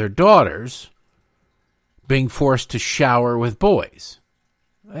 particularly of their daughters, being forced to shower with boys.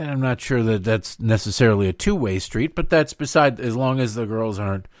 And I'm not sure that that's necessarily a two-way street, but that's beside, as long as the girls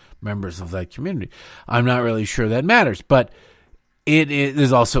aren't members of that community. I'm not really sure that matters, but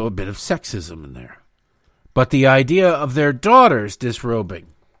there's also a bit of sexism in there. But the idea of their daughters disrobing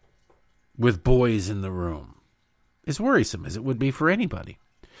with boys in the room is worrisome, as it would be for anybody.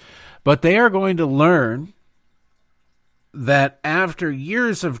 But they are going to learn that after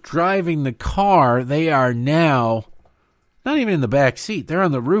years of driving the car, they are now not even in the back seat. They're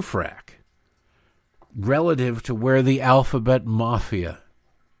on the roof rack relative to where the alphabet mafia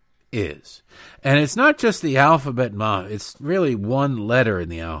is. And it's not just the alphabet mafia. It's really one letter in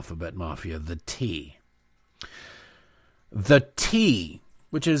the alphabet mafia, the T. The T,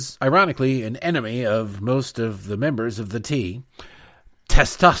 which is ironically an enemy of most of the members of the T.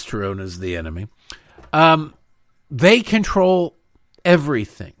 Testosterone is the enemy. They control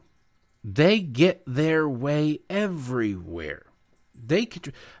everything. They get their way everywhere. They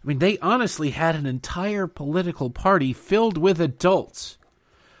honestly had an entire political party filled with adults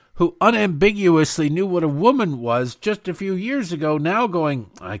who unambiguously knew what a woman was just a few years ago, now going,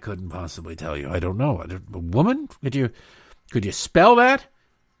 I couldn't possibly tell you. I don't know. A woman? Could you spell that?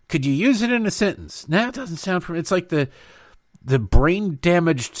 Could you use it in a sentence? No, it doesn't sound familiar. It's like the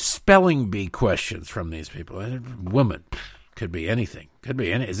brain-damaged spelling bee questions from these people. Woman. Could be anything. Could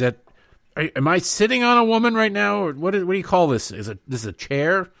be any. Is that... Am I sitting on a woman right now? Or what do you call this? This is a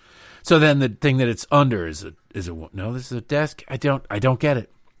chair? So then the thing that it's under is a no, this is a desk. I don't get it.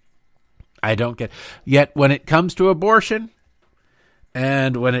 I don't get it. Yet when it comes to abortion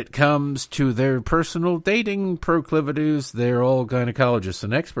and when it comes to their personal dating proclivities, they're all gynecologists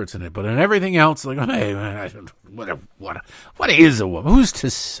and experts in it. But in everything else, like, hey, what is a woman? Who's to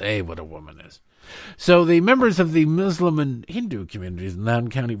say what a woman is? So the members of the Muslim and Hindu communities in Loudoun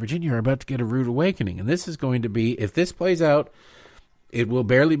County, Virginia, are about to get a rude awakening. And this is going to be, if this plays out, it will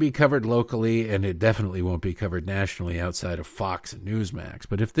barely be covered locally, and it definitely won't be covered nationally outside of Fox and Newsmax.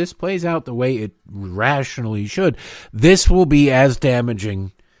 But if this plays out the way it rationally should, this will be as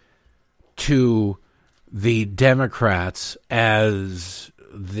damaging to the Democrats as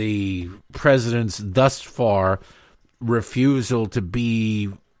the president's thus far refusal to be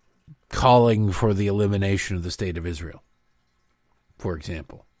calling for the elimination of the state of Israel, for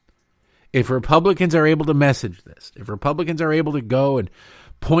example. If Republicans are able to message this, if Republicans are able to go and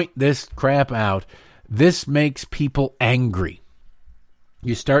point this crap out, this makes people angry.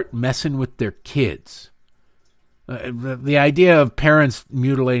 You start messing with their kids. The idea of parents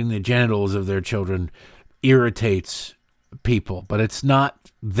mutilating the genitals of their children irritates people, but it's not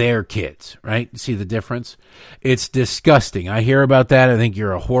their kids, right? See the difference? It's disgusting. I hear about that. I think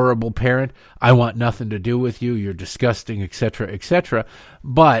you're a horrible parent. I want nothing to do with you. You're disgusting, etc., etc.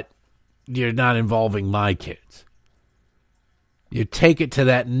 But you're not involving my kids. You take it to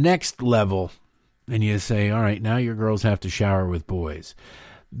that next level and you say, all right, now your girls have to shower with boys.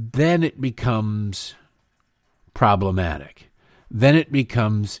 Then it becomes problematic. Then it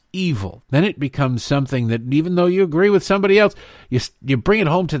becomes evil. Then it becomes something that even though you agree with somebody else, you bring it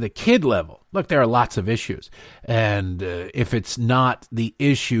home to the kid level. Look, there are lots of issues. And if it's not the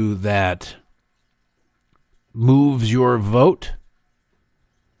issue that moves your vote,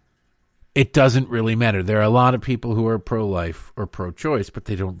 it doesn't really matter. There are a lot of people who are pro-life or pro-choice, but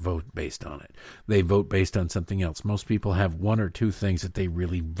they don't vote based on it. They vote based on something else. Most people have one or two things that they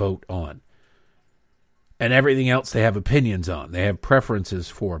really vote on. And everything else they have opinions on. They have preferences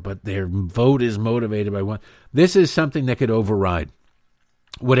for, but their vote is motivated by one. This is something that could override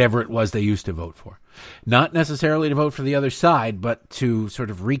whatever it was they used to vote for. Not necessarily to vote for the other side, but to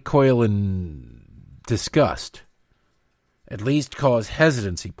sort of recoil in disgust. At least cause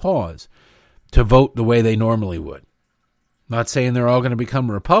hesitancy, pause, to vote the way they normally would. Not saying they're all going to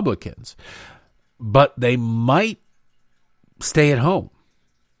become Republicans, but they might stay at home.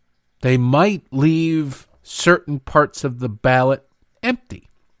 They might leave certain parts of the ballot empty.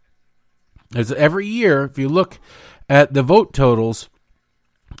 As every year, if you look at the vote totals,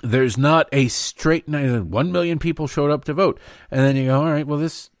 there's not a straight 1 million people showed up to vote. And then you go, all right, well,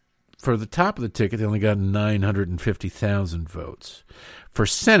 this, for the top of the ticket, they only got 950,000 votes. For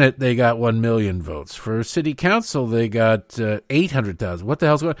Senate, they got 1 million votes. For City Council, they got 800,000. What the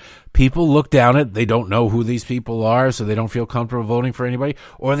hell's going on? People look down at, they don't know who these people are, so they don't feel comfortable voting for anybody,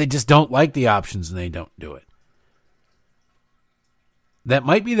 or they just don't like the options and they don't do it. That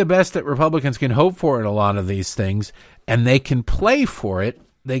might be the best that Republicans can hope for in a lot of these things, and they can play for it.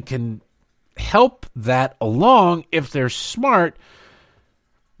 They can help that along if they're smart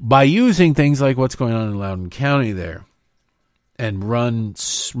by using things like what's going on in Loudoun County there and run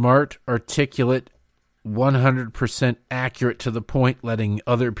smart, articulate, 100% accurate to the point, letting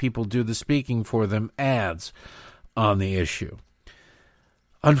other people do the speaking for them ads on the issue.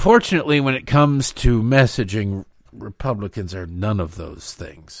 Unfortunately, when it comes to messaging, Republicans are none of those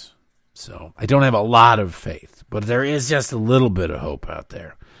things. So I don't have a lot of faith, but there is just a little bit of hope out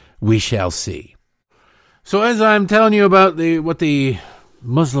there. We shall see. So as I'm telling you about what the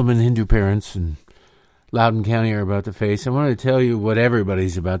Muslim and Hindu parents in Loudoun County are about to face, I want to tell you what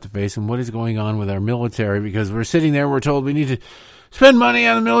everybody's about to face and what is going on with our military, because we're sitting there, we're told we need to spend money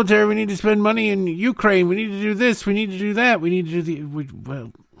on the military, we need to spend money in Ukraine, we need to do this, we need to do that, we need to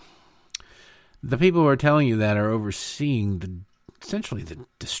do the people who are telling you that are overseeing essentially the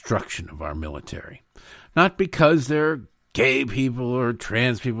destruction of our military. Not because they're gay people or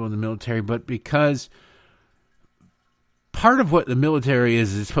trans people in the military, but because part of what the military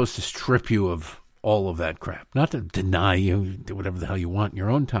is supposed to strip you of all of that crap. Not to deny you, do whatever the hell you want in your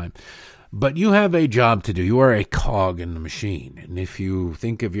own time. But you have a job to do. You are a cog in the machine. And if you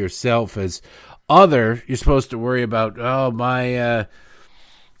think of yourself as other, you're supposed to worry about,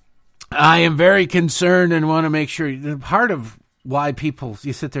 I am very concerned and want to make sure. Part of why people,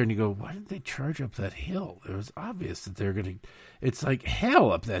 you sit there and you go, why did they charge up that hill? It was obvious that they're going to, it's like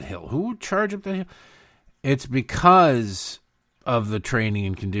hell up that hill. Who would charge up that hill? It's because of the training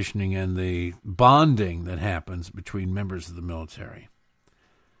and conditioning and the bonding that happens between members of the military.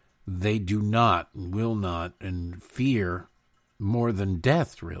 They do not and will not, and fear more than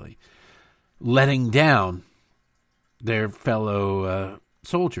death, really, letting down their fellow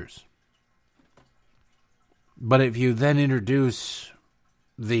soldiers. But if you then introduce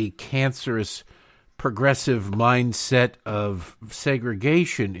the cancerous, progressive mindset of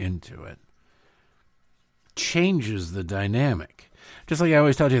segregation into it, changes the dynamic. Just like I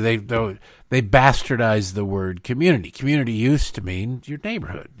always tell you, they bastardized the word community. Community used to mean your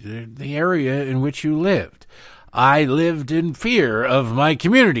neighborhood, the area in which you lived. I lived in fear of my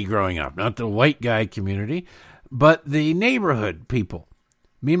community growing up, not the white guy community, but the neighborhood people.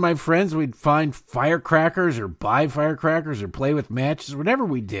 Me and my friends, we'd find firecrackers or buy firecrackers or play with matches, whatever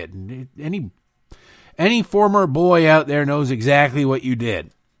we did. And any former boy out there knows exactly what you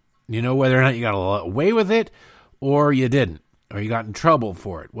did. You know whether or not you got away with it or you didn't, or you got in trouble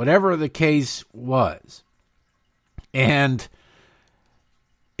for it, whatever the case was. And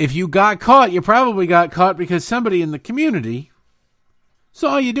if you got caught, you probably got caught because somebody in the community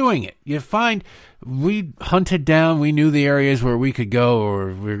saw you doing it. You find we hunted down, we knew the areas where we could go,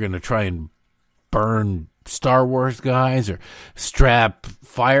 or we were going to try and burn Star Wars guys or strap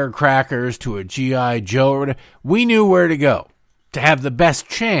firecrackers to a G.I. Joe or whatever. We knew where to go to have the best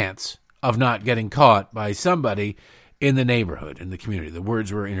chance of not getting caught by somebody in the neighborhood, in the community. The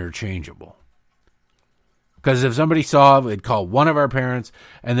words were interchangeable. Because if somebody saw, they'd call one of our parents,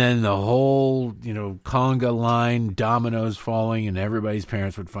 and then the whole, conga line, dominoes falling, and everybody's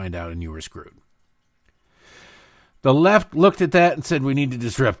parents would find out, and you were screwed. The left looked at that and said, we need to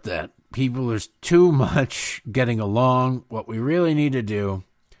disrupt that. People, there's too much getting along. What we really need to do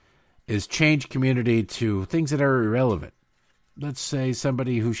is change community to things that are irrelevant. Let's say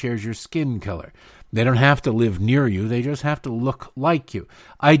somebody who shares your skin color. They don't have to live near you. They just have to look like you.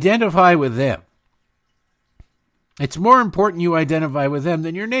 Identify with them. It's more important you identify with them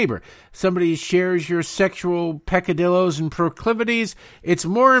than your neighbor. Somebody shares your sexual peccadillos and proclivities. It's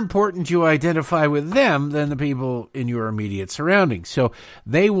more important you identify with them than the people in your immediate surroundings. So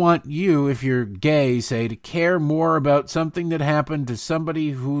they want you, if you're gay, say, to care more about something that happened to somebody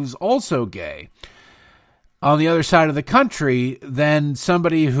who's also gay on the other side of the country than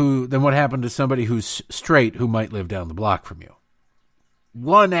what happened to somebody who's straight who might live down the block from you.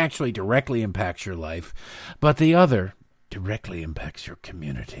 One actually directly impacts your life, but the other directly impacts your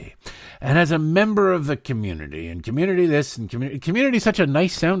community. And as a member of the community, and community this and community is such a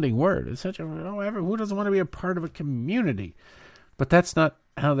nice sounding word. It's such who doesn't want to be a part of a community? But that's not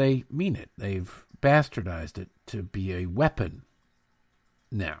how they mean it. They've bastardized it to be a weapon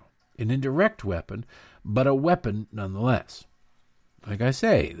now. An indirect weapon, but a weapon nonetheless. Like I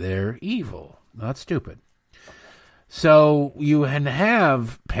say, they're evil, not stupid. So you can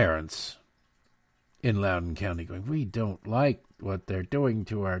have parents in Loudoun County going, we don't like what they're doing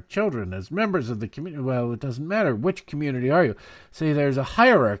to our children as members of the community. Well, it doesn't matter which community are you. See, there's a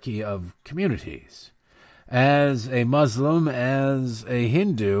hierarchy of communities. As a Muslim, as a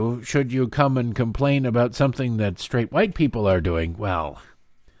Hindu, should you come and complain about something that straight white people are doing, well,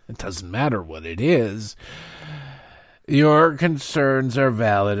 it doesn't matter what it is. Your concerns are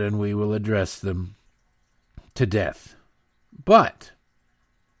valid and we will address them to death. But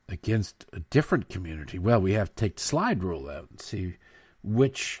against a different community, well, we have to take the slide rule out and see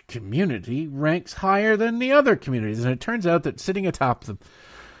which community ranks higher than the other communities. And it turns out that sitting atop the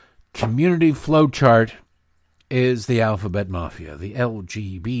community flow chart is the Alphabet Mafia, the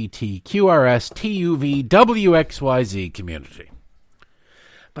LGBTQRSTUVWXYZ community.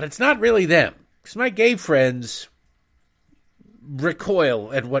 But it's not really them, because my gay friends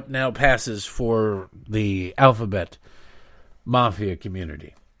recoil at what now passes for the Alphabet Mafia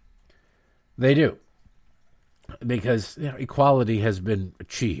community. They do. Because equality has been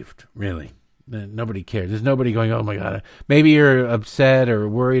achieved, really. Nobody cares. There's nobody going, oh my God. Maybe you're upset or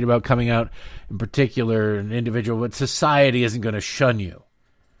worried about coming out in particular, an individual, but society isn't going to shun you.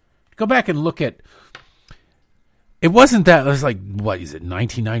 Go back and look at, it was like, what is it,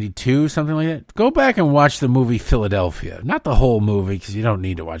 1992, something like that? Go back and watch the movie Philadelphia. Not the whole movie, because you don't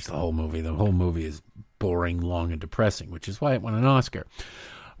need to watch the whole movie. The whole movie is boring, long, and depressing, which is why it won an Oscar.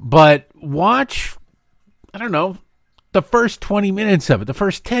 But watch, I don't know, the first 20 minutes of it, the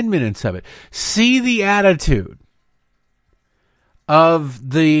first 10 minutes of it. See the attitude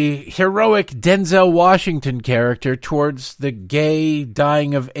of the heroic Denzel Washington character towards the gay,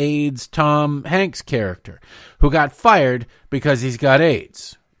 dying of AIDS Tom Hanks character, who got fired because he's got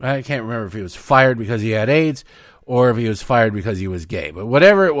AIDS. I can't remember if he was fired because he had AIDS or if he was fired because he was gay. But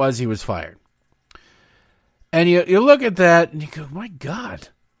whatever it was, he was fired. And you look at that and you go, my God,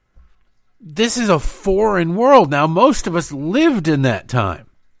 this is a foreign world. Now, most of us lived in that time.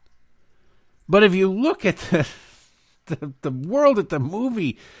 But if you look at the world that the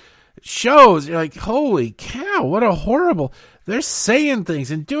movie shows, you're like, holy cow, what a horrible... They're saying things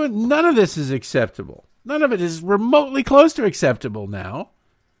and doing... None of this is acceptable. None of it is remotely close to acceptable now.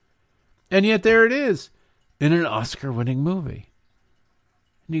 And yet there it is in an Oscar-winning movie.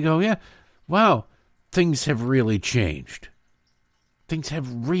 And you go, yeah, wow, things have really changed. Things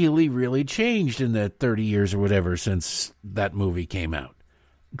have really, really changed in the 30 years or whatever since that movie came out.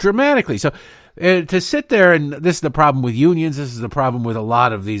 Dramatically. So to sit there, and this is the problem with unions, this is the problem with a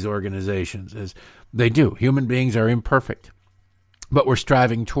lot of these organizations, is they do. Human beings are imperfect, but we're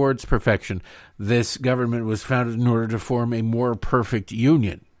striving towards perfection. This government was founded in order to form a more perfect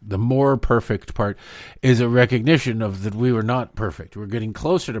union. The more perfect part is a recognition of that we were not perfect. We're getting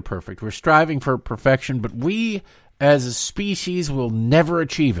closer to perfect. We're striving for perfection, but we as a species will never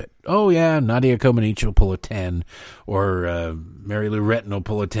achieve it. Oh, yeah, Nadia Comaneci will pull a 10, or Mary Lou Retton will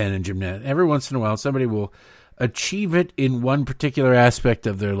pull a 10 in gymnastics. Every once in a while, somebody will achieve it in one particular aspect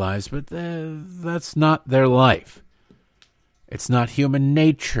of their lives, but that's not their life. It's not human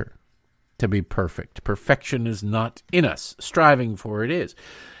nature to be perfect. Perfection is not in us. Striving for it is.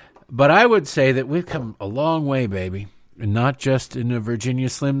 But I would say that we've come a long way, baby, and not just in a Virginia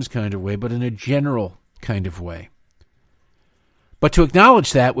Slims kind of way, but in a general kind of way. But to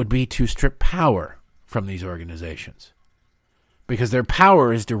acknowledge that would be to strip power from these organizations, because their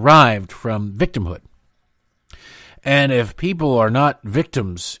power is derived from victimhood. And if people are not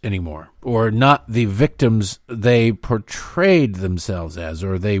victims anymore, or not the victims they portrayed themselves as,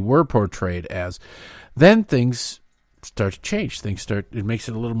 or they were portrayed as, then things start to change. It makes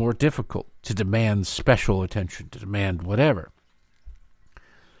it a little more difficult to demand special attention, to demand whatever.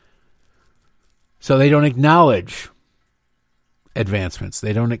 So they don't acknowledge advancements.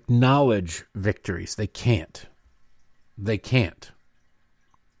 They don't acknowledge victories. They can't.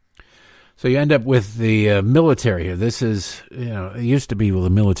 So you end up with the military here. This is, it used to be, well, the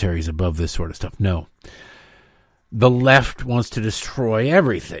military is above this sort of stuff. No. The left wants to destroy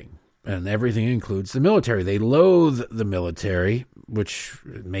everything, and everything includes the military. They loathe the military, which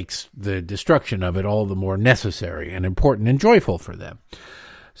makes the destruction of it all the more necessary and important and joyful for them.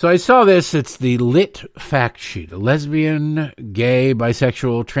 So I saw this. It's the LIT fact sheet, a lesbian, gay,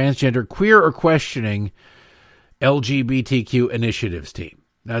 bisexual, transgender, queer, or questioning LGBTQ initiatives team.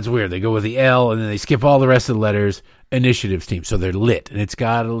 That's weird. They go with the L, and then they skip all the rest of the letters, initiatives team. So they're lit. And it's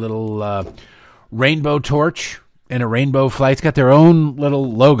got a little rainbow torch and a rainbow flag. It's got their own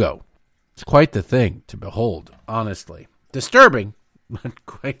little logo. It's quite the thing to behold, honestly. Disturbing, but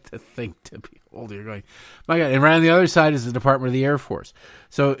quite the thing to behold. You're going, my God. And right on the other side is the Department of the Air Force.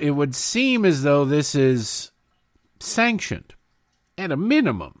 So it would seem as though this is sanctioned, at a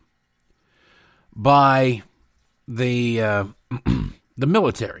minimum, by the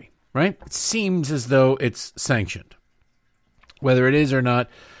military, right? It seems as though it's sanctioned. Whether it is or not,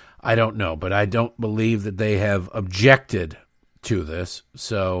 I don't know, but I don't believe that they have objected to this,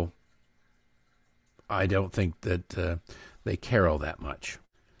 so I don't think that they care all that much.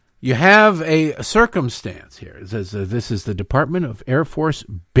 You have a circumstance here. It says this is the Department of Air Force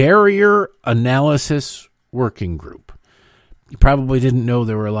Barrier Analysis Working Group. You probably didn't know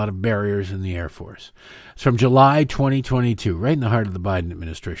there were a lot of barriers in the Air Force. It's from July 2022, right in the heart of the Biden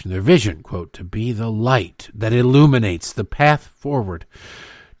administration. Their vision, quote, to be the light that illuminates the path forward,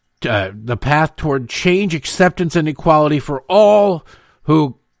 the path toward change, acceptance, and equality for all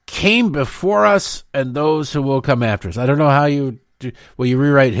who came before us and those who will come after us. I don't know how you do. Well, you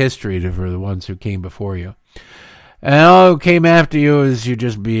rewrite history for the ones who came before you. And all who came after you is you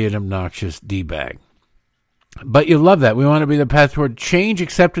just be an obnoxious D-bag. But you love that. We want to be the path toward change,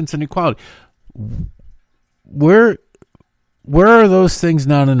 acceptance, and equality. Where are those things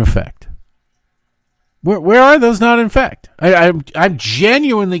not in effect? Where are those not in effect? I'm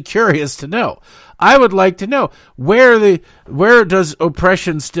genuinely curious to know. I would like to know where does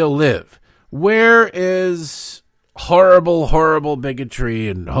oppression still live? Where is horrible bigotry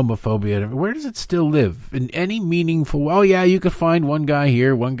and homophobia? Where does it still live in any meaningful? Well, yeah, you could find one guy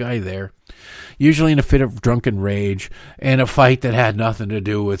here, one guy there. Usually in a fit of drunken rage and a fight that had nothing to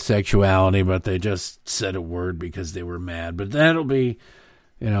do with sexuality, but they just said a word because they were mad. But that'll be,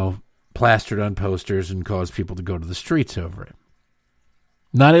 plastered on posters and cause people to go to the streets over it.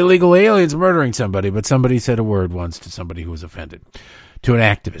 Not illegal aliens murdering somebody, but somebody said a word once to somebody who was offended. To an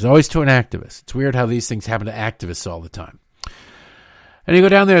activist. Always to an activist. It's weird how these things happen to activists all the time. And you go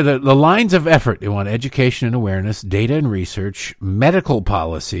down there, the lines of effort. They want education and awareness, data and research, medical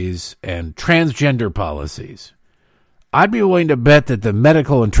policies, and transgender policies. I'd be willing to bet that the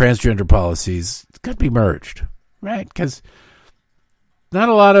medical and transgender policies could be merged, right? Because not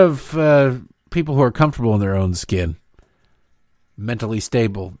a lot of people who are comfortable in their own skin, mentally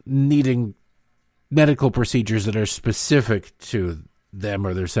stable, needing medical procedures that are specific to them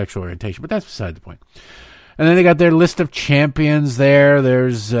or their sexual orientation. But that's beside the point. And then they got their list of champions there.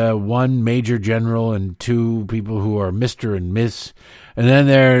 There's one major general and two people who are Mr. and Miss. And then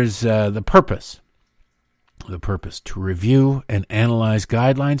there's the purpose. The purpose to review and analyze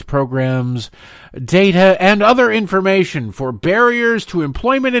guidelines, programs, data, and other information for barriers to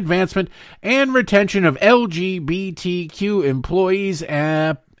employment advancement and retention of LGBTQ employees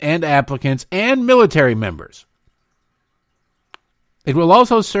and applicants and military members. It will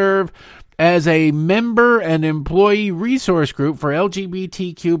also serve as a member and employee resource group for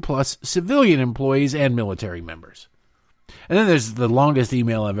LGBTQ plus civilian employees and military members. And then there's the longest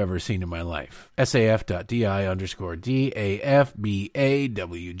email I've ever seen in my life.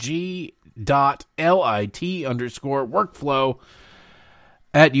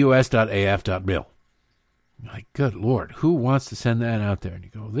 Like, good Lord, who wants to send that out there? And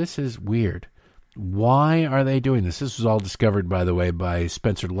you go, this is weird. Why are they doing this? This was all discovered, by the way, by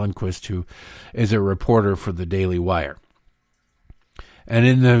Spencer Lundquist, who is a reporter for the Daily Wire. And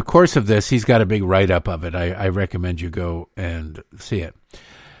in the course of this, he's got a big write-up of it. I recommend you go and see it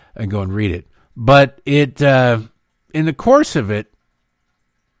and go and read it. But in the course of it,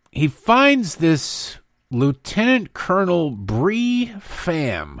 he finds this Lieutenant Colonel Bree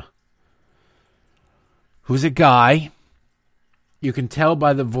Pham, who's a guy. You can tell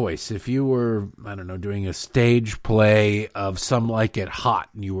by the voice. If you were, I don't know, doing a stage play of Some Like It Hot,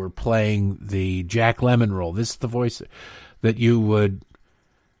 and you were playing the Jack Lemmon role, this is the voice that you would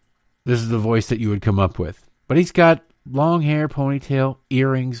come up with. But he's got long hair, ponytail,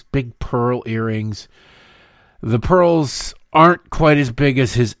 earrings, big pearl earrings. The pearls aren't quite as big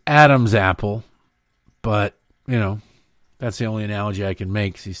as his Adam's apple, but, you know, that's the only analogy I can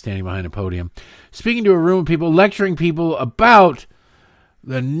make, because he's standing behind a podium, speaking to a room of people, lecturing people about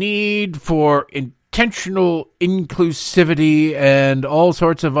the need for intentional inclusivity and all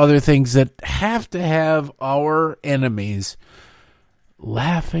sorts of other things that have to have our enemies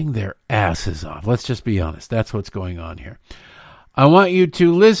laughing their asses off. Let's just be honest. That's what's going on here. I want you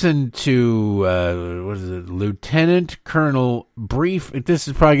to listen to, Lieutenant Colonel Brief. This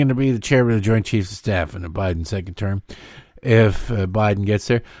is probably going to be the chairman of the Joint Chiefs of Staff in the Biden second term, if Biden gets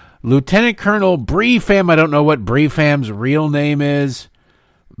there. Lieutenant Colonel Bree Pham. I don't know what Bree Pham's real name is,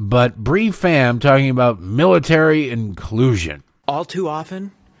 but Bree Pham talking about military inclusion. All too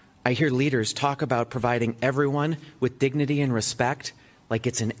often, I hear leaders talk about providing everyone with dignity and respect like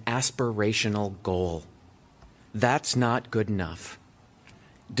it's an aspirational goal. That's not good enough.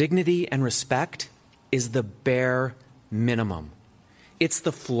 Dignity and respect is the bare minimum. It's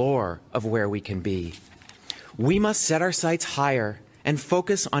the floor of where we can be. We must set our sights higher and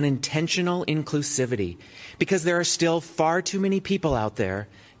focus on intentional inclusivity, because there are still far too many people out there,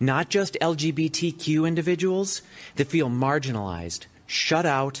 not just LGBTQ individuals, that feel marginalized, shut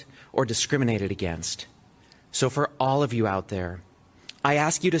out, or discriminated against. So for all of you out there, I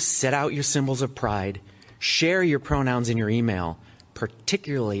ask you to set out your symbols of pride, share your pronouns in your email,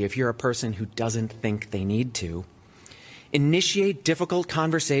 particularly if you're a person who doesn't think they need to. Initiate difficult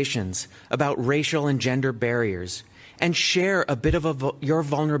conversations about racial and gender barriers, and share a bit of your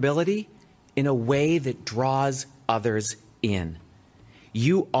vulnerability in a way that draws others in.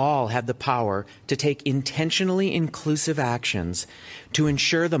 You all have the power to take intentionally inclusive actions to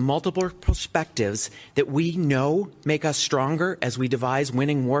ensure the multiple perspectives that we know make us stronger as we devise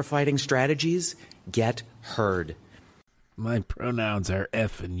winning warfighting strategies get heard. My pronouns are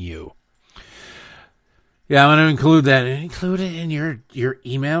F and U. Yeah, I'm going to include that. Include it in your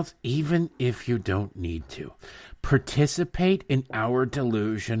emails, even if you don't need to. Participate in our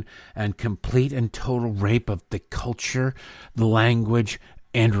delusion and complete and total rape of the culture, the language,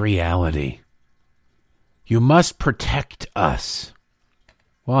 and reality. You must protect us.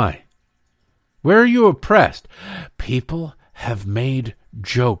 Why? Where are you oppressed? People have made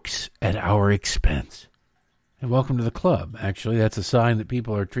jokes at our expense. And welcome to the club. Actually, that's a sign that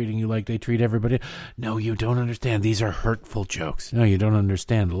people are treating you like they treat everybody. No, you don't understand. These are hurtful jokes. No, you don't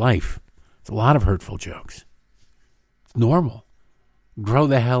understand life. It's a lot of hurtful jokes. It's normal. Grow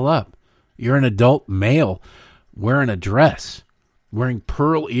the hell up. You're an adult male wearing a dress. wearing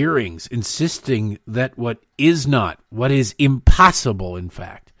pearl earrings, insisting that what is not, what is impossible, in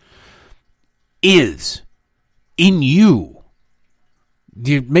fact, is in you.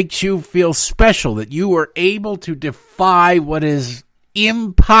 It makes you feel special that you are able to defy what is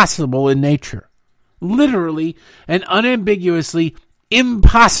impossible in nature. Literally and unambiguously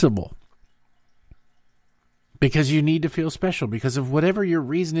impossible. Because you need to feel special. Because of whatever your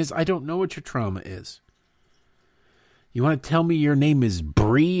reason is, I don't know what your trauma is. You want to tell me your name is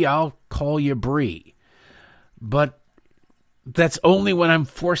Bree? I'll call you Bree. But that's only when I'm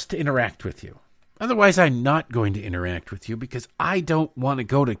forced to interact with you. Otherwise, I'm not going to interact with you because I don't want to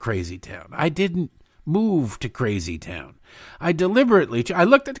go to Crazy Town. I didn't move to Crazy Town. I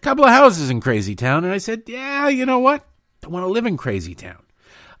looked at a couple of houses in Crazy Town and I said, yeah, you know what? I want to live in Crazy Town.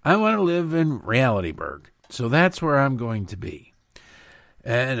 I want to live in Realityburg. So that's where I'm going to be.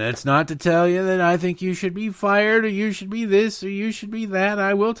 And that's not to tell you that I think you should be fired or you should be this or you should be that.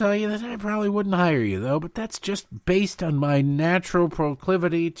 I will tell you that I probably wouldn't hire you, though. But that's just based on my natural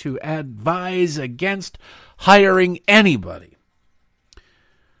proclivity to advise against hiring anybody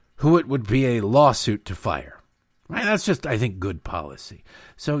who it would be a lawsuit to fire. Right? That's just, I think, good policy.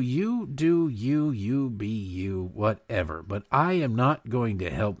 So you do you be you, whatever. But I am not going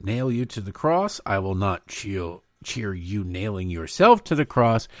to help nail you to the cross. I will not cheer you nailing yourself to the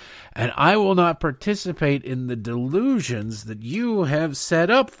cross, and I will not participate in the delusions that you have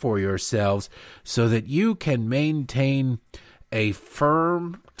set up for yourselves so that you can maintain a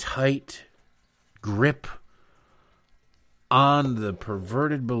firm, tight grip on the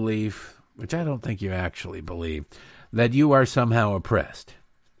perverted belief, which I don't think you actually believe, that you are somehow oppressed.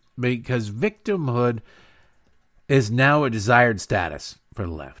 Because victimhood is now a desired status for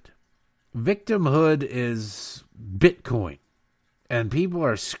the left. Victimhood is Bitcoin, and people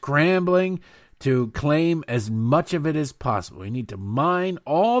are scrambling to claim as much of it as possible. We need to mine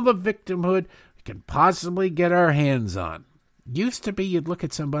all the victimhood we can possibly get our hands on. Used to be you'd look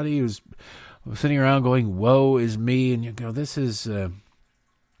at somebody who's sitting around going, woe is me, and you go, this is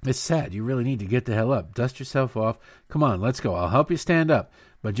it's sad. You really need to get the hell up. Dust yourself off. Come on, let's go. I'll help you stand up.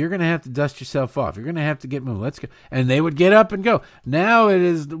 But you're going to have to dust yourself off. You're going to have to get moving. Let's go. And they would get up and go. Now it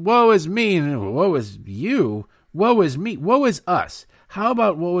is, woe is me, and woe is you. Woe is me. Woe is us. How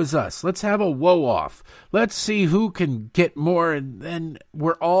about woe is us? Let's have a woe off. Let's see who can get more, and then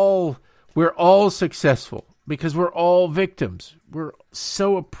we're all successful because we're all victims. We're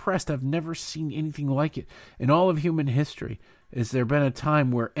so oppressed. I've never seen anything like it in all of human history. Has there been a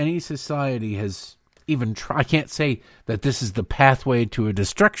time where any society has even try? I can't say that this is the pathway to a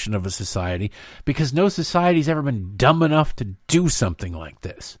destruction of a society because no society's ever been dumb enough to do something like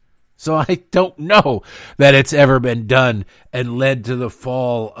this. So I don't know that it's ever been done and led to the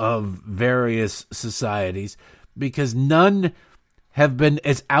fall of various societies because none have been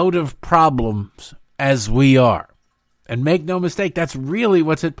as out of problems as we are. And make no mistake, that's really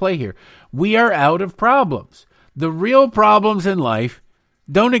what's at play here. We are out of problems. The real problems in life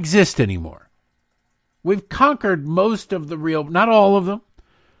don't exist anymore. We've conquered most of the real, not all of them.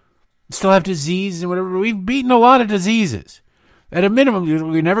 Still have disease and whatever. We've beaten a lot of diseases. At a minimum,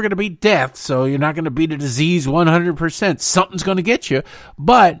 you're never going to beat death, so you're not going to beat a disease 100%. Something's going to get you.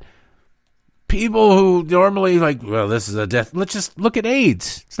 But people who normally like, well, this is a death. Let's just look at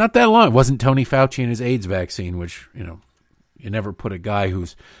AIDS. It's not that long. It wasn't Tony Fauci and his AIDS vaccine, which, you never put a guy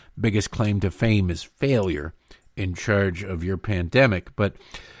whose biggest claim to fame is failure in charge of your pandemic. But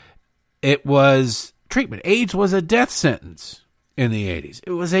it was treatment. AIDS was a death sentence in the 80s.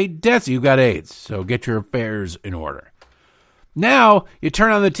 It was a death. You got AIDS, so get your affairs in order. Now, you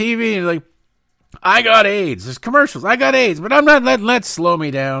turn on the TV and you're like, I got AIDS. There's commercials. I got AIDS, but I'm not letting that slow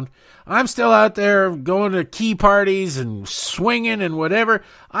me down. I'm still out there going to key parties and swinging and whatever.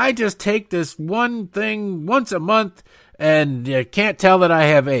 I just take this one thing once a month and you can't tell that I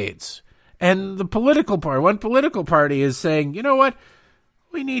have AIDS. And one political party is saying, you know what?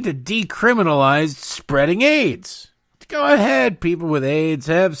 We need to decriminalize spreading AIDS. Go ahead, people with AIDS,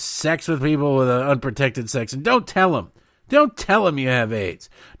 have sex with people with unprotected sex, and don't tell them. Don't tell them you have AIDS.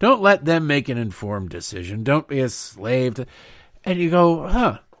 Don't let them make an informed decision. Don't be a slave to... And you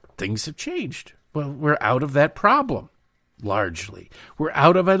go, things have changed. Well, we're out of that problem, largely. We're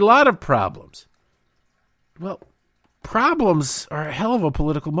out of a lot of problems. Well, problems are a hell of a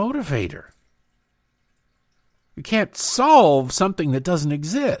political motivator. You can't solve something that doesn't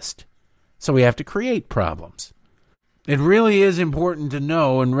exist. So we have to create problems. It really is important to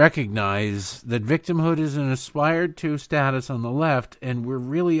know and recognize that victimhood is an aspired to status on the left, and we're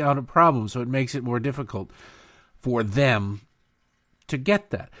really out of problems, so it makes it more difficult for them to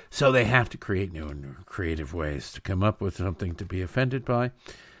get that. So they have to create new and creative ways to come up with something to be offended by.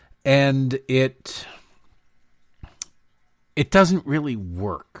 And it doesn't really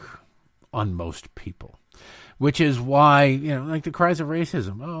work on most people, which is why, like the cries of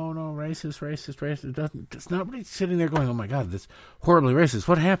racism. Oh, no, racist. It's not really sitting there going, oh, my God, that's horribly racist.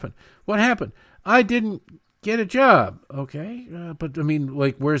 What happened? I didn't get a job. Okay, but,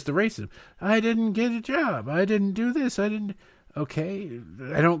 where's the racism? I didn't get a job. I didn't do this. Okay,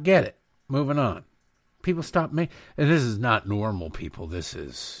 I don't get it. Moving on. People stop and this is not normal people. This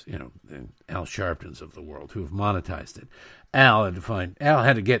is, Al Sharptons of the world who have monetized it. Al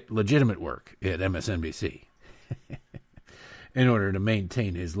had to get legitimate work at MSNBC in order to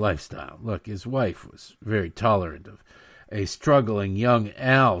maintain his lifestyle. Look, his wife was very tolerant of a struggling young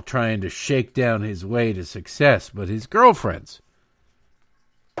Al trying to shake down his way to success, but his girlfriends,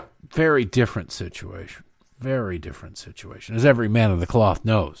 very different situation, as every man of the cloth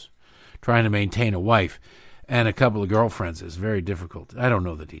knows. Trying to maintain a wife and a couple of girlfriends is very difficult. I don't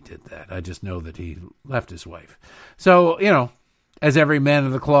know that he did that. I just know that he left his wife. So, as every man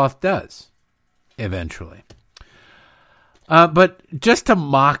of the cloth does, eventually. But just to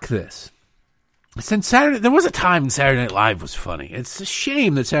mock this, since there was a time Saturday Night Live was funny. It's a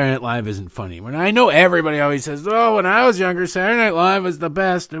shame that Saturday Night Live isn't funny. When I know everybody always says, oh, when I was younger, Saturday Night Live was the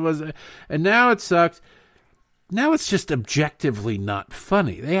best. And now it sucks. Now it's just objectively not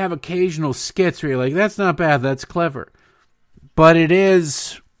funny. They have occasional skits where you're like, that's not bad, that's clever. But it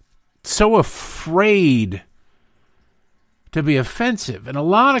is so afraid to be offensive. And a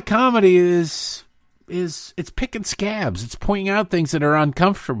lot of comedy is it's picking scabs. It's pointing out things that are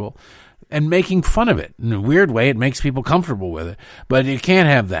uncomfortable and making fun of it. In a weird way, it makes people comfortable with it. But you can't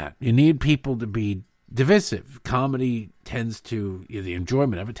have that. You need people to be divisive. Comedy the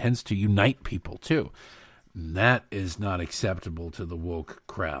enjoyment of it tends to unite people too. And that is not acceptable to the woke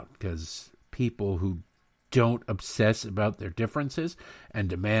crowd, because people who don't obsess about their differences and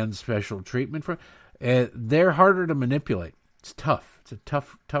demand special treatment they're harder to manipulate. It's tough. It's a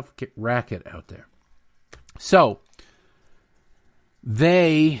tough racket out there. So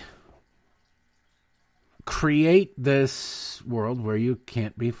they create this world where you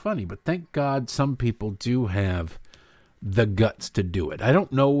can't be funny. But thank God some people do have the guts to do it. I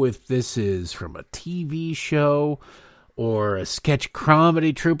don't know if this is from a TV show or a sketch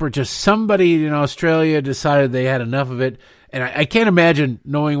comedy troupe or just somebody in Australia decided they had enough of it. And I can't imagine,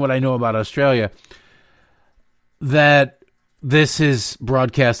 knowing what I know about Australia, that this is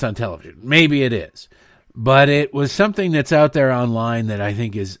broadcast on television. Maybe it is. But it was something that's out there online that I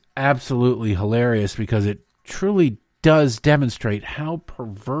think is absolutely hilarious, because it truly does demonstrate how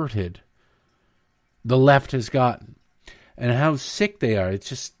perverted the left has gotten and how sick they are.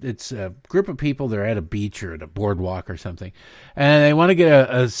 It's a group of people. They're at a beach or at a boardwalk or something, and they want to get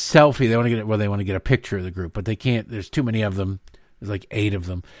a selfie. They want to get a picture of the group, but they can't. There's too many of them. There's like 8 of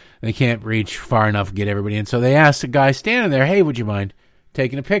them. They can't reach far enough to get everybody in. So they asked the guy standing there, hey, would you mind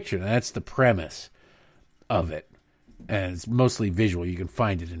taking a picture? And that's the premise of it. And it's mostly visual. You can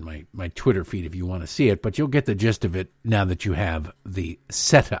find it in my Twitter feed if you want to see it, but you'll get the gist of it now that you have the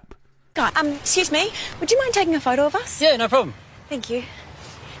setup. God, excuse me, would you mind taking a photo of us? Yeah, no problem. Thank you.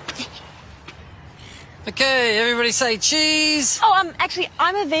 Okay, everybody say cheese. Oh, actually,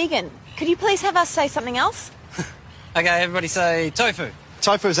 I'm a vegan. Could you please have us say something else? Okay, everybody say tofu.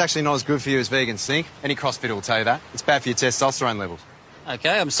 Tofu is actually not as good for you as vegans think. Any CrossFitter will tell you that. It's bad for your testosterone levels.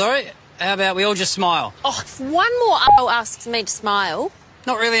 Okay, I'm sorry. How about we all just smile? Oh, if one more asks me to smile.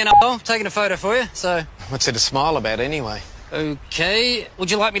 Not really an taking a photo for you, so... What's there to smile about anyway? Okay,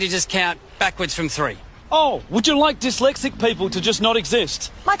 would you like me to just count backwards from 3? Oh, would you like dyslexic people to just not exist?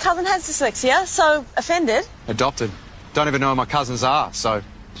 My cousin has dyslexia, so offended. Adopted. Don't even know who my cousins are, so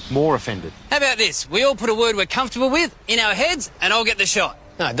more offended. How about this? We all put a word we're comfortable with in our heads, and I'll get the shot.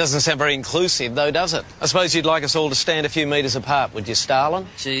 No, it doesn't sound very inclusive, though, does it? I suppose you'd like us all to stand a few metres apart, would you, Stalin?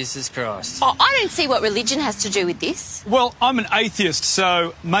 Jesus Christ. Oh, I don't see what religion has to do with this. Well, I'm an atheist,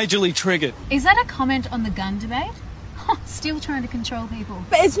 so majorly triggered. Is that a comment on the gun debate? Still trying to control people.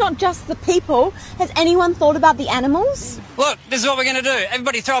 But it's not just the people. Has anyone thought about the animals? Look, this is what we're going to do.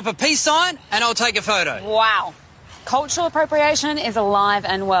 Everybody throw up a peace sign, and I'll take a photo. Wow. Cultural appropriation is alive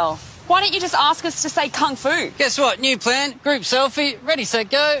and well. Why don't you just ask us to say kung fu? Guess what? New plan, group selfie, ready, set,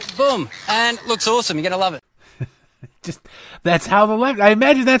 go, boom. And looks awesome. You're going to love it. That's how the left. I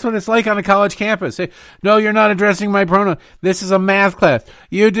imagine that's what it's like on a college campus. Say, no, you're not addressing my pronoun. This is a math class.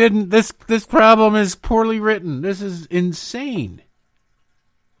 You didn't. This problem is poorly written. This is insane.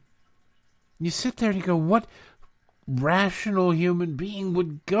 You sit there and you go, what rational human being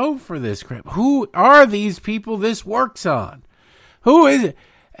would go for this crap? Who are these people this works on? Who is it?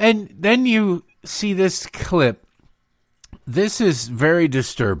 And then you see this clip. This is very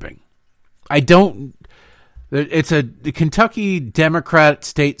disturbing. It's a Kentucky Democrat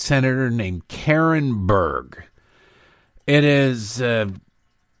state senator named Karen Berg. It is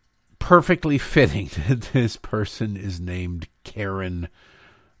perfectly fitting that this person is named Karen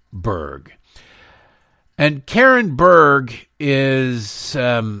Berg. And Karen Berg is,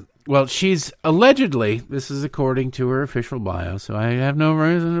 she's allegedly, this is according to her official bio, so I have no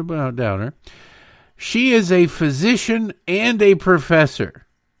reason to doubt her. She is a physician and a professor.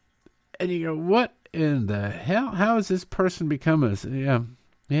 And you go, what in the hell? How has this person become a...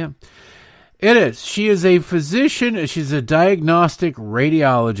 Yeah. It is. She is a physician. She's a diagnostic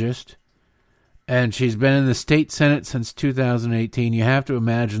radiologist. And she's been in the state Senate since 2018. You have to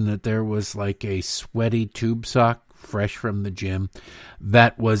imagine that there was like a sweaty tube sock fresh from the gym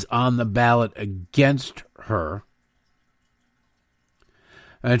that was on the ballot against her.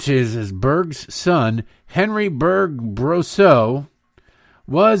 And she is Berg's son, Henry Berg Brosseau,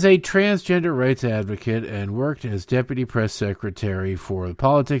 was a transgender rights advocate and worked as deputy press secretary for the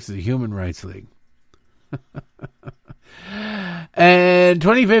Politics of the Human Rights League. And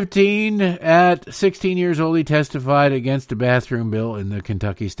 2015, at 16 years old, he testified against a bathroom bill in the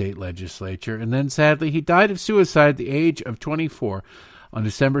Kentucky State Legislature. And then, sadly, he died of suicide at the age of 24 on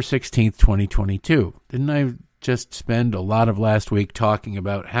December 16th, 2022. Didn't I just spend a lot of last week talking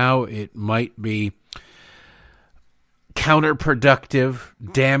about how it might be counterproductive,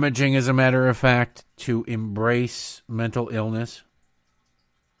 damaging, as a matter of fact, to embrace mental illness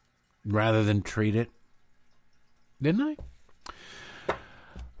rather than treat it? Didn't I?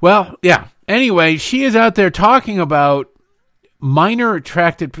 Well, yeah. Anyway, she is out there talking about minor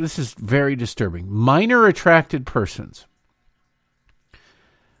attracted, this is very disturbing, minor attracted persons.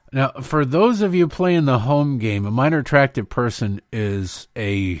 Now, for those of you playing the home game, a minor attracted person is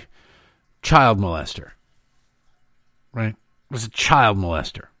a child molester, right? It was a child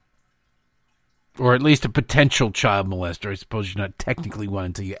molester. Or at least a potential child molester. I suppose you're not technically one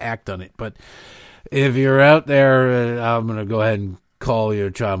until you act on it. But if you're out there, I'm going to go ahead and call you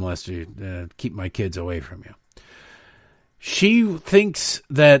a child molester. Keep my kids away from you. She thinks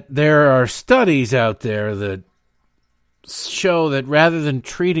that there are studies out there that show that rather than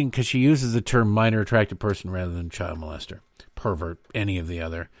treating, because she uses the term minor attracted person rather than child molester, pervert, any of the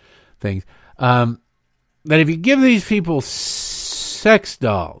other things, that if you give these people sex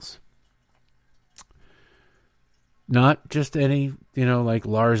dolls, not just any, like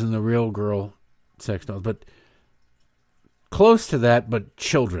Lars and the Real Girl sex dolls, but close to that, but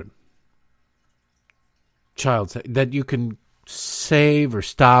children, child sex, that you can save or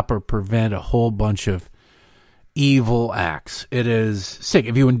stop or prevent a whole bunch of evil acts. It is sick.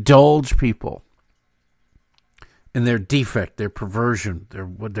 If you indulge people in their defect, their perversion,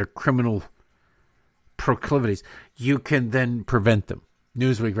 their criminal proclivities, you can then prevent them.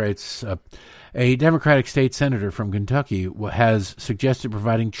 Newsweek writes, a Democratic state senator from Kentucky has suggested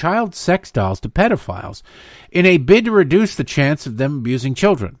providing child sex dolls to pedophiles in a bid to reduce the chance of them abusing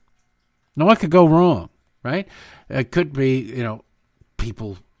children. Now, what could go wrong, right? It could be,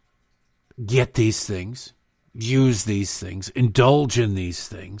 people get these things, use these things, indulge in these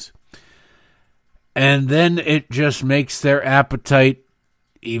things, and then it just makes their appetite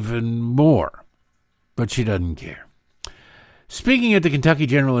even more. But she doesn't care. Speaking at the Kentucky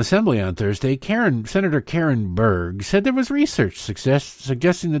General Assembly on Thursday, Senator Karen Berg said there was research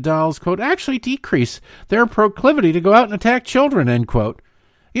suggesting the dolls, quote, actually decrease their proclivity to go out and attack children, end quote.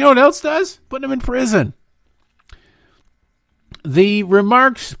 You know what else does? Put them in prison. The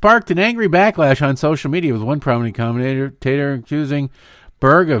remarks sparked an angry backlash on social media, with one prominent commentator accusing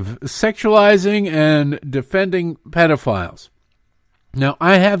Berg of sexualizing and defending pedophiles. Now,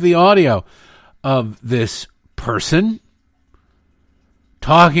 I have the audio of this person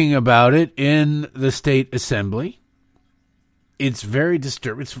talking about it in the state assembly. It's very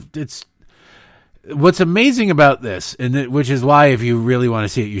disturbing. It's what's amazing about this, which is why if you really want to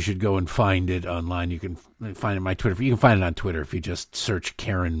see it, you should go and find it online. You can find it on my Twitter. You can find it on Twitter if you just search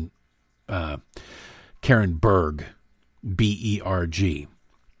Karen Berg, B-E-R-G.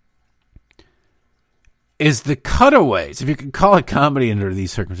 Is the cutaways, if you can call it comedy under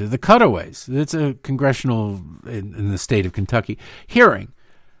these circumstances, the cutaways. It's a congressional in the state of Kentucky hearing.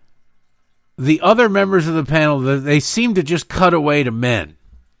 The other members of the panel, they seem to just cut away to men.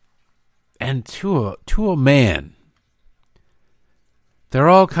 And to a man, they're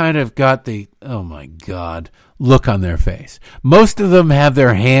all kind of got the, oh my God, look on their face. Most of them have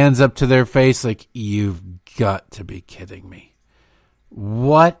their hands up to their face like, you've got to be kidding me.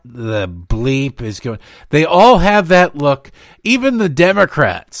 What the bleep is going? They all have that look. Even the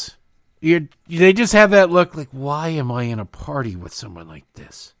Democrats. They just have that look like, why am I in a party with someone like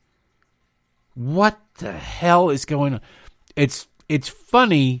this? What the hell is going on? It's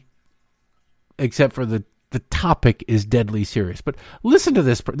funny, except for the topic is deadly serious. But listen to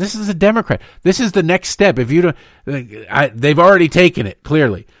this. This is a Democrat. This is the next step. If you don't, they've already taken it,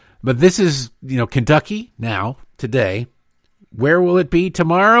 clearly. But this is, Kentucky now, today. Where will it be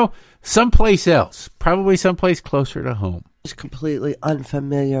tomorrow? Someplace else. Probably someplace closer to home. Was completely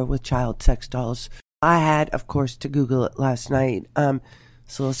unfamiliar with child sex dolls. I had, of course, to Google it last night. Was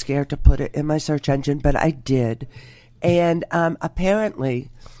a little scared to put it in my search engine, but I did. And apparently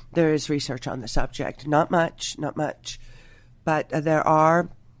there is research on the subject. Not much, but there are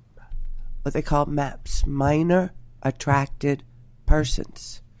what they call MAPs, minor attracted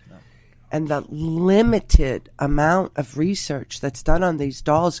persons. And the limited amount of research that's done on these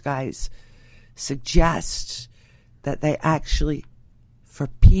dolls, guys, suggests that they actually, for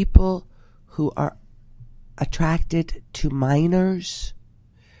people who are attracted to minors,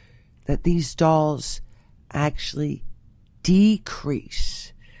 that these dolls actually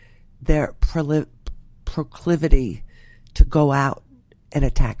decrease their proclivity to go out and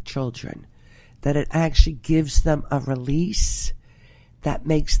attack children. That it actually gives them a release that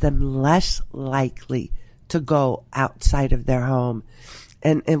makes them less likely to go outside of their home.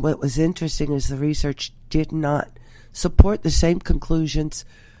 And what was interesting is the research did not support the same conclusions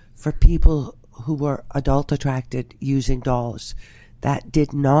for people who were adult attracted using dolls. That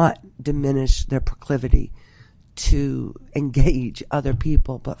did not diminish their proclivity to engage other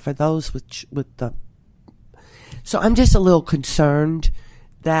people, but for those with the... So I'm just a little concerned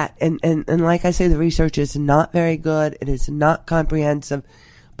that, and like I say, the research is not very good. It is not comprehensive,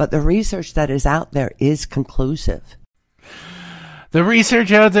 but the research that is out there is conclusive. The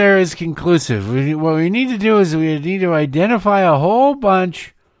research out there is conclusive. What we need to do is we need to identify a whole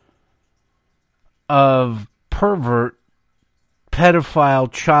bunch of pervert,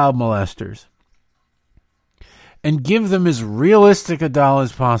 pedophile child molesters and give them as realistic a doll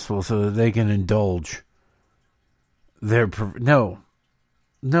as possible so that they can indulge their...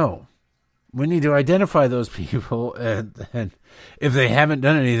 No. We need to identify those people and if they haven't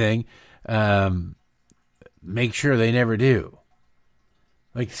done anything, make sure they never do.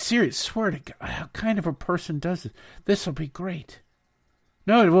 Like, serious, swear to God, how kind of a person does this? This will be great.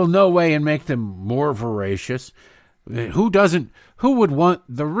 No, it will no way and make them more voracious. Who would want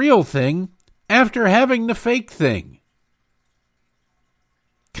the real thing after having the fake thing?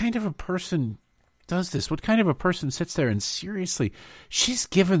 What kind of a person does this? What kind of a person sits there and seriously, she's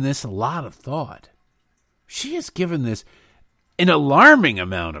given this a lot of thought. She has given this an alarming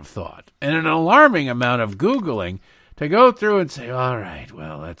amount of thought and an alarming amount of Googling to go through and say, all right,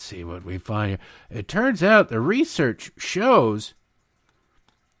 well, let's see what we find here. It turns out the research shows,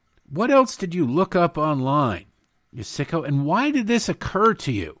 what else did you look up online, you sicko? And why did this occur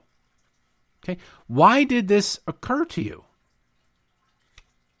to you? Okay, why did this occur to you?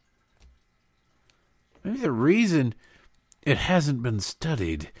 Maybe the reason it hasn't been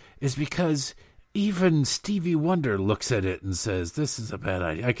studied is because even Stevie Wonder looks at it and says, this is a bad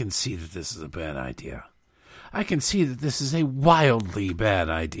idea. I can see that this is a bad idea. I can see that this is a wildly bad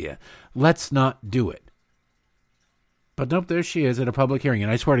idea. Let's not do it. But nope, there she is at a public hearing.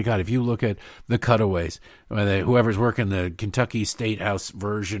 And I swear to God, if you look at the cutaways, whoever's working the Kentucky State House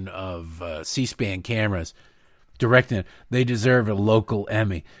version of C-SPAN cameras, directing it, they deserve a local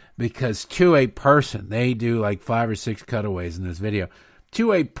Emmy. Because to a person, they do like 5 or 6 cutaways in this video.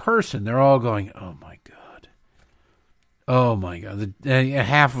 To a person, they're all going, oh my God. Oh my God.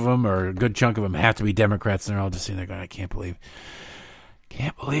 Half of them, or a good chunk of them, have to be Democrats. And they're all just sitting there going, I can't believe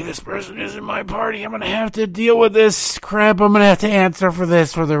this person is in my party. I'm going to have to deal with this crap. I'm going to have to answer for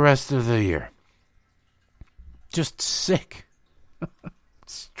this for the rest of the year. Just sick.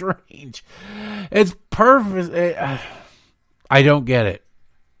 Strange. It's perfect. I don't get it.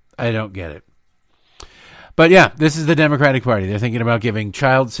 But yeah, this is the Democratic Party. They're thinking about giving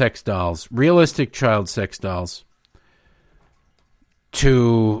child sex dolls, realistic child sex dolls,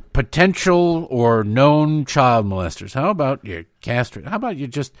 to potential or known child molesters. How about you castrate? How about you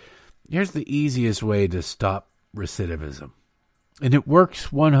just... Here's the easiest way to stop recidivism. And it works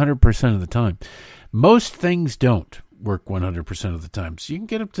 100% of the time. Most things don't work 100% of the time. So you can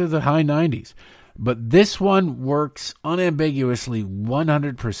get up to the high 90s. But this one works unambiguously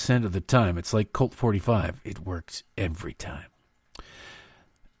 100% of the time. It's like Colt 45. It works every time.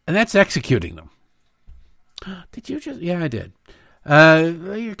 And that's executing them. Did you just... Yeah, I did.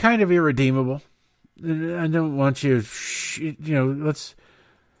 You're kind of irredeemable. I don't want you,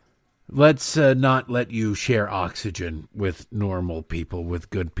 let's not let you share oxygen with normal people, with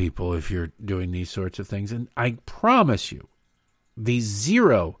good people, if you're doing these sorts of things. And I promise you, the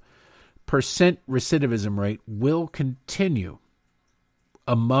 0% recidivism rate will continue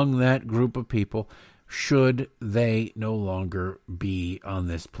among that group of people should they no longer be on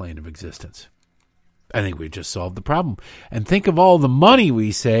this plane of existence. I think we just solved the problem. And think of all the money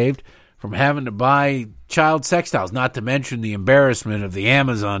we saved from having to buy child sex dolls, not to mention the embarrassment of the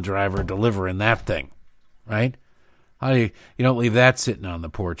Amazon driver delivering that thing, right? How do you don't leave that sitting on the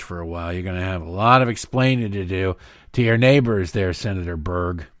porch for a while. You're going to have a lot of explaining to do to your neighbors there, Senator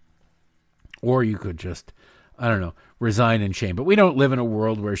Berg. Or you could just, resign in shame. But we don't live in a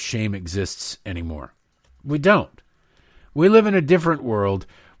world where shame exists anymore. We don't. We live in a different world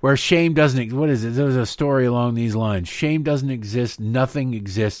where shame doesn't, what is it? There was a story along these lines. Shame doesn't exist. Nothing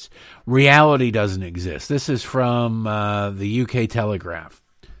exists. Reality doesn't exist. This is from the UK Telegraph.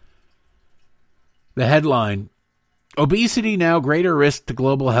 The headline, obesity now greater risk to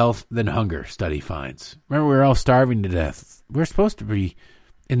global health than hunger, study finds. Remember, we're all starving to death. We're supposed to be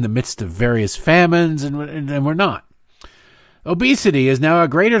in the midst of various famines, and we're not. Obesity is now a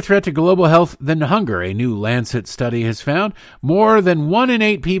greater threat to global health than hunger, a new Lancet study has found. More than 1 in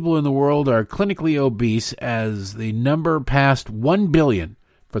 8 people in the world are clinically obese, as the number passed 1 billion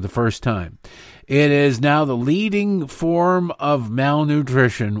for the first time. It is now the leading form of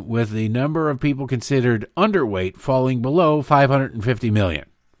malnutrition, with the number of people considered underweight falling below 550 million.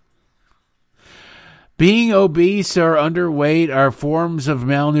 Being obese or underweight are forms of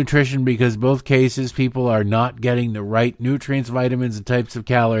malnutrition because both cases people are not getting the right nutrients, vitamins, and types of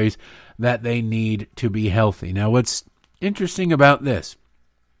calories that they need to be healthy. Now, what's interesting about this,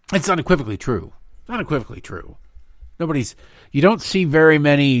 it's unequivocally true. Unequivocally true. You don't see very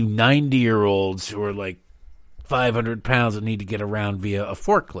many 90-year-olds who are like 500 pounds and need to get around via a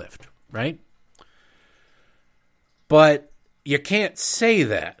forklift, right? But you can't say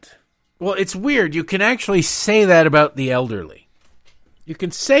that. Well, it's weird. You can actually say that about the elderly. You can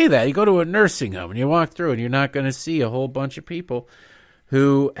say that. You go to a nursing home and you walk through and you're not going to see a whole bunch of people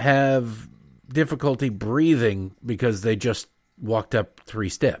who have difficulty breathing because they just walked up 3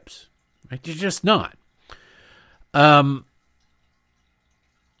 steps. Right? You're just not. But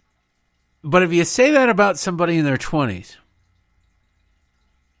if you say that about somebody in their 20s,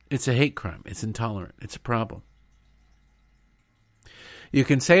 it's a hate crime. It's intolerant. It's a problem. You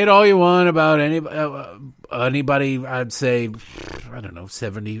can say it all you want about anybody, I'd say,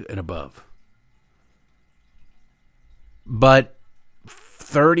 70 and above. But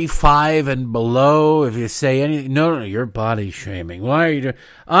 35 and below, if you say anything, no, you're body shaming. Why are you doing?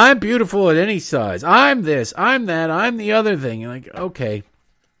 I'm beautiful at any size. I'm this, I'm that, I'm the other thing. You're like, okay,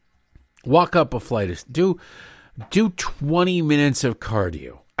 walk up a flight. Do 20 minutes of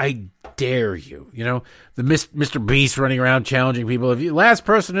cardio. I dare you. The Mr. Beast running around challenging people. If you last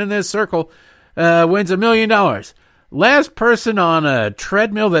person in this circle wins $1 million. Last person on a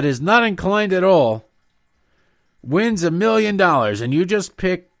treadmill that is not inclined at all wins $1 million, and you just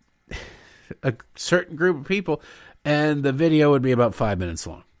pick a certain group of people, and the video would be about 5 minutes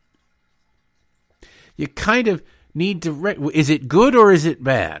long. You kind of need to. Is it good or is it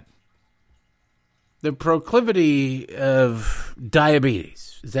bad? The proclivity of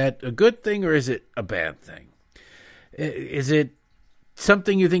diabetes, is that a good thing or is it a bad thing? Is it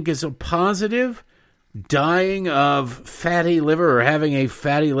something you think is a positive? Dying of fatty liver or having a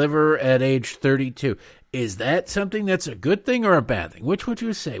fatty liver at age 32. Is that something that's a good thing or a bad thing? Which would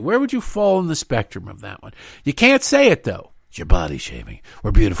you say? Where would you fall in the spectrum of that one? You can't say it, though. It's your body shaming.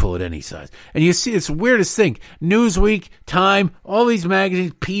 We're beautiful at any size. And you see, it's the weirdest thing. Newsweek, Time, all these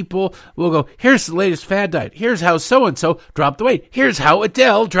magazines, people will go, here's the latest fad diet. Here's how so-and-so dropped the weight. Here's how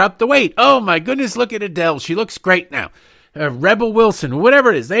Adele dropped the weight. Oh, my goodness, look at Adele. She looks great now. Rebel Wilson, whatever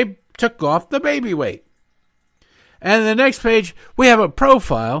it is, they took off the baby weight. And the next page, we have a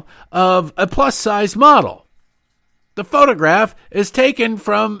profile of a plus-size model. The photograph is taken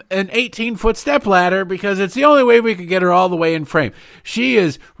from an 18-foot stepladder because it's the only way we could get her all the way in frame. She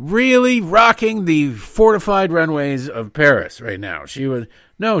is really rocking the fortified runways of Paris right now.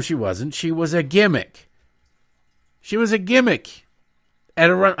 No, she wasn't. She was a gimmick. She was a gimmick.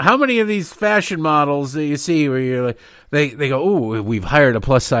 How many of these fashion models that you see where you're like, they go, oh, we've hired a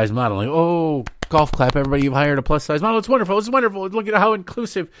plus-size model. Like, oh, golf clap, everybody, you've hired a plus-size model. It's wonderful. It's wonderful. Look at how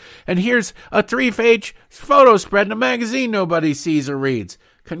inclusive. And here's a 3-page photo spread in a magazine nobody sees or reads.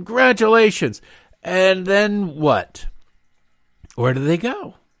 Congratulations. And then what? Where do they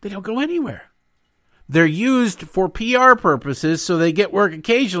go? They don't go anywhere. They're used for PR purposes, so they get work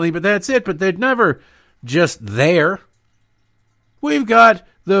occasionally, but that's it. But they're never just there. We've got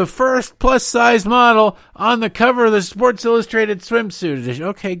the first plus-size model on the cover of the Sports Illustrated swimsuit edition.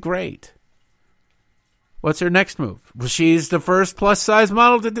 Okay, great. What's her next move? Well, she's the first plus-size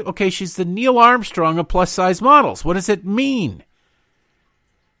model to do. Okay, she's the Neil Armstrong of plus-size models. What does it mean?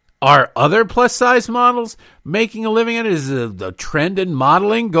 Are other plus-size models making a living at it? Is the trend in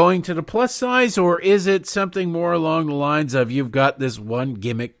modeling going to the plus size, or is it something more along the lines of you've got this one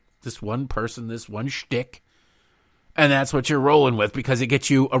gimmick, this one person, this one shtick, and that's what you're rolling with because it gets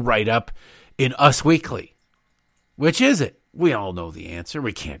you a write-up in Us Weekly? Which is it? We all know the answer.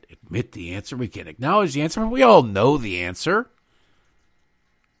 We can't admit the answer. We can't acknowledge the answer, but we all know the answer.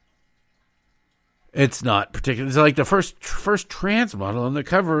 It's not particular. It's like the first trans model on the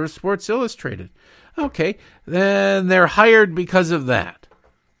cover of Sports Illustrated. Okay, then they're hired because of that.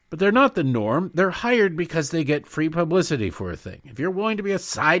 But they're not the norm. They're hired because they get free publicity for a thing. If you're willing to be a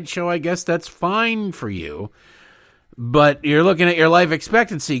sideshow, I guess that's fine for you. But you're looking at your life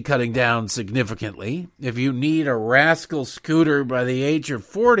expectancy cutting down significantly. If you need a rascal scooter by the age of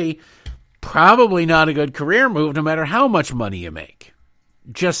 40, probably not a good career move no matter how much money you make.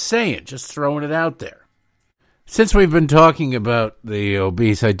 Just saying, just throwing it out there. Since we've been talking about the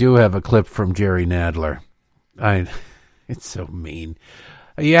obese, I do have a clip from Jerry Nadler. It's so mean.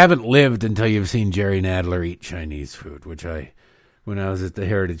 You haven't lived until you've seen Jerry Nadler eat Chinese food, which when I was at the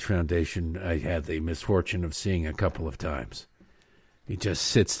Heritage Foundation, I had the misfortune of seeing a couple of times. He just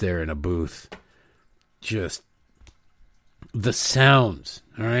sits there in a booth. Just the sounds,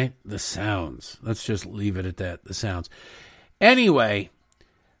 all right? The sounds. Let's just leave it at that, the sounds. Anyway,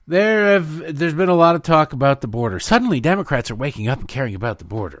 there's been a lot of talk about the border. Suddenly, Democrats are waking up and caring about the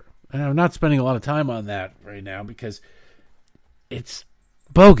border. And I'm not spending a lot of time on that right now because it's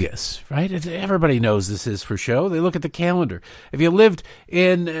bogus, right? Everybody knows this is for show. They look at the calendar. If you lived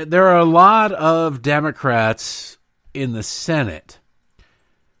there are a lot of Democrats in the Senate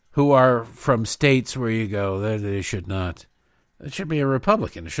who are from states where you go, they should not. It should be a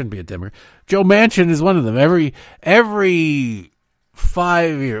Republican. It shouldn't be a Democrat. Joe Manchin is one of them. Every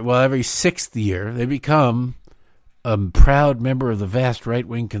 5 years, every 6th year, they become a proud member of the vast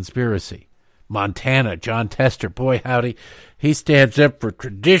right-wing conspiracy. Montana, John Tester, boy howdy, he stands up for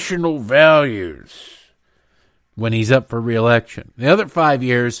traditional values when he's up for re-election. The other 5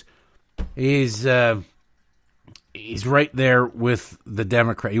 years, he's right there with the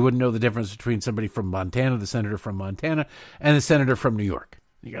Democrat. You wouldn't know the difference between somebody from Montana, the senator from Montana, and the senator from New York.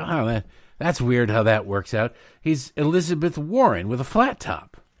 You go, oh, that's weird how that works out. He's Elizabeth Warren with a flat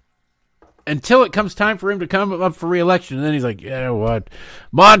top. Until it comes time for him to come up for re-election, and then he's like, you know what?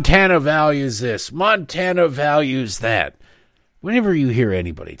 Montana values this. Montana values that. Whenever you hear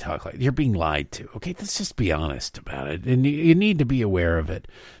anybody talk like that, you're being lied to. Okay, let's just be honest about it. And you need to be aware of it.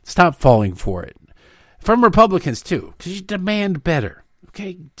 Stop falling for it. From Republicans, too, because you demand better.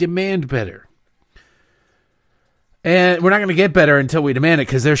 Okay, demand better. And we're not going to get better until we demand it,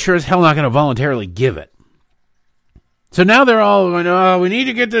 because they're sure as hell not going to voluntarily give it. So now they're all going, oh, we need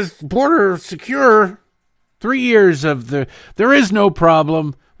to get this border secure. 3 years there is no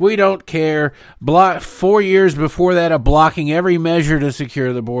problem. We don't care. 4 years before that of blocking every measure to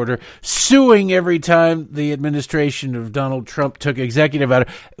secure the border, suing every time the administration of Donald Trump took executive order.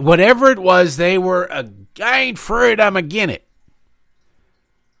 Whatever it was, they were, I ain't for it, I'm against it.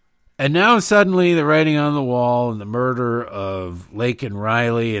 And now suddenly the writing on the wall and the murder of Laken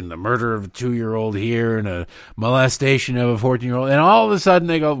Riley and the murder of a 2-year-old here and a molestation of a 14-year-old. And all of a sudden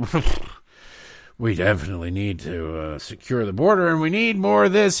they go, we definitely need to secure the border and we need more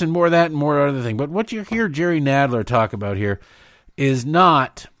of this and more of that and more other thing. But what you hear Jerry Nadler talk about here is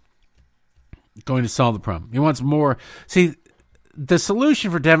not going to solve the problem. He wants more. See, the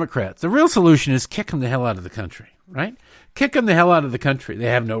solution for Democrats, the real solution is kick them the hell out of the country, right? Kick them the hell out of the country. They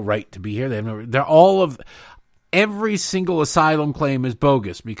have no right to be here. Every single asylum claim is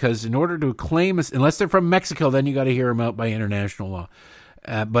bogus because in order to claim, unless they're from Mexico, then you got to hear them out by international law.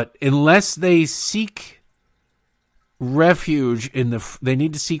 But unless they seek refuge they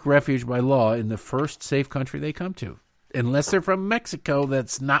need to seek refuge by law in the first safe country they come to. Unless they're from Mexico,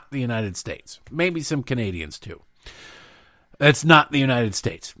 that's not the United States. Maybe some Canadians too. That's not the United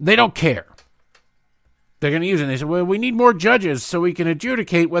States. They don't care. They're going to use it. And they say, well, we need more judges so we can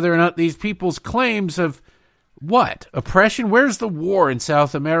adjudicate whether or not these people's claims of what? Oppression? Where's the war in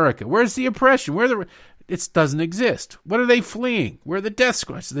South America? Where's the oppression? It doesn't exist. What are they fleeing? Where are the death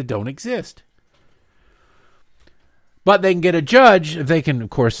squads? They don't exist. But they can get a judge, if they can, of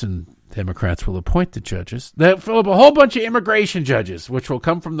course, in Democrats will appoint the judges. They'll fill up a whole bunch of immigration judges, which will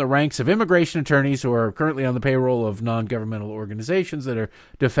come from the ranks of immigration attorneys who are currently on the payroll of non-governmental organizations that are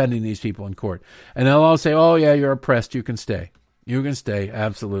defending these people in court. And they'll all say, oh, yeah, you're oppressed. You can stay. You can stay.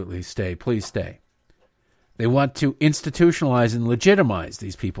 Absolutely stay. Please stay. They want to institutionalize and legitimize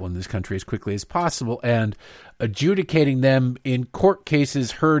these people in this country as quickly as possible, and adjudicating them in court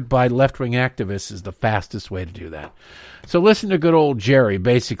cases heard by left-wing activists is the fastest way to do that. So listen to good old Jerry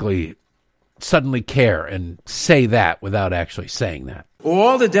basically suddenly care and say that without actually saying that.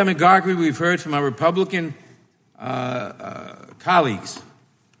 All the demagoguery we've heard from our Republican colleagues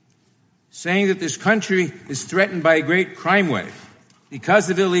saying that this country is threatened by a great crime wave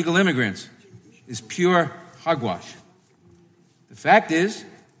because of illegal immigrants is pure hogwash. The fact is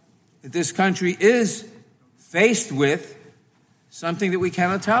that this country is faced with something that we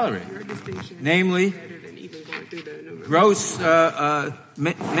cannot tolerate, namely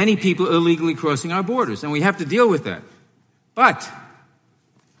many people illegally crossing our borders, and we have to deal with that. But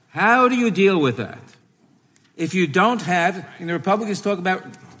how do you deal with that if you don't have, and the Republicans talk about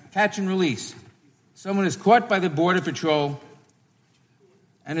catch and release, someone is caught by the Border Patrol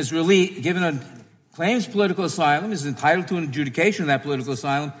and is given a claims political asylum, is entitled to an adjudication of that political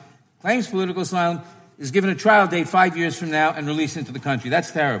asylum, claims political asylum, is given a trial date 5 years from now and released into the country. That's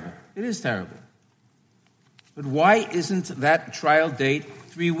terrible. It is terrible. But why isn't that trial date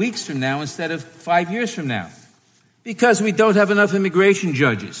 3 weeks from now instead of 5 years from now? Because we don't have enough immigration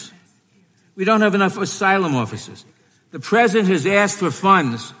judges. We don't have enough asylum officers. The president has asked for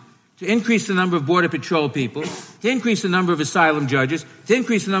funds to increase the number of Border Patrol people, to increase the number of asylum judges, to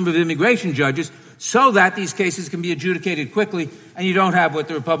increase the number of immigration judges, so that these cases can be adjudicated quickly and you don't have what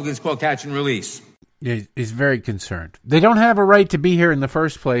the Republicans call catch and release. Yeah, he's very concerned. They don't have a right to be here in the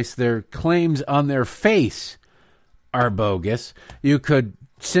first place. Their claims on their face are bogus. You could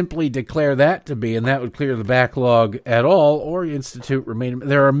simply declare that to be, and that would clear the backlog at all, or institute remain.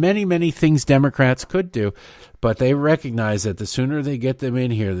 There are many, many things Democrats could do, but they recognize that the sooner they get them in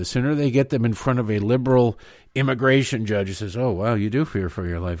here, the sooner they get them in front of a liberal immigration judge who says, oh, wow, you do fear for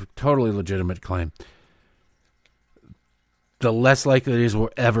your life, totally legitimate claim, the less likely it is we'll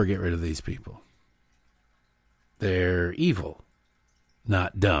ever get rid of these people. They're evil,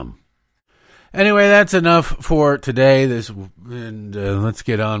 not dumb. Anyway, that's enough for today. Let's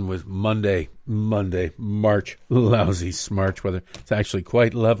get on with Monday, March, lousy March weather. It's actually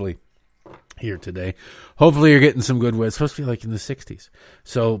quite lovely here today. Hopefully you're getting some good weather. It's supposed to be like in the 60s.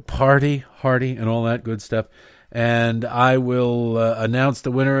 So party, hardy, and all that good stuff. And I will announce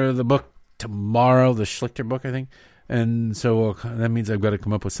the winner of the book tomorrow, the Schlichter book, I think. And so that means I've got to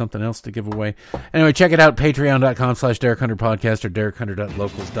come up with something else to give away. Anyway, check it out, patreon.com/Derek Hunter Podcast or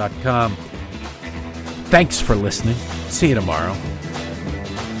DerekHunter.locals.com. Thanks for listening. See you tomorrow.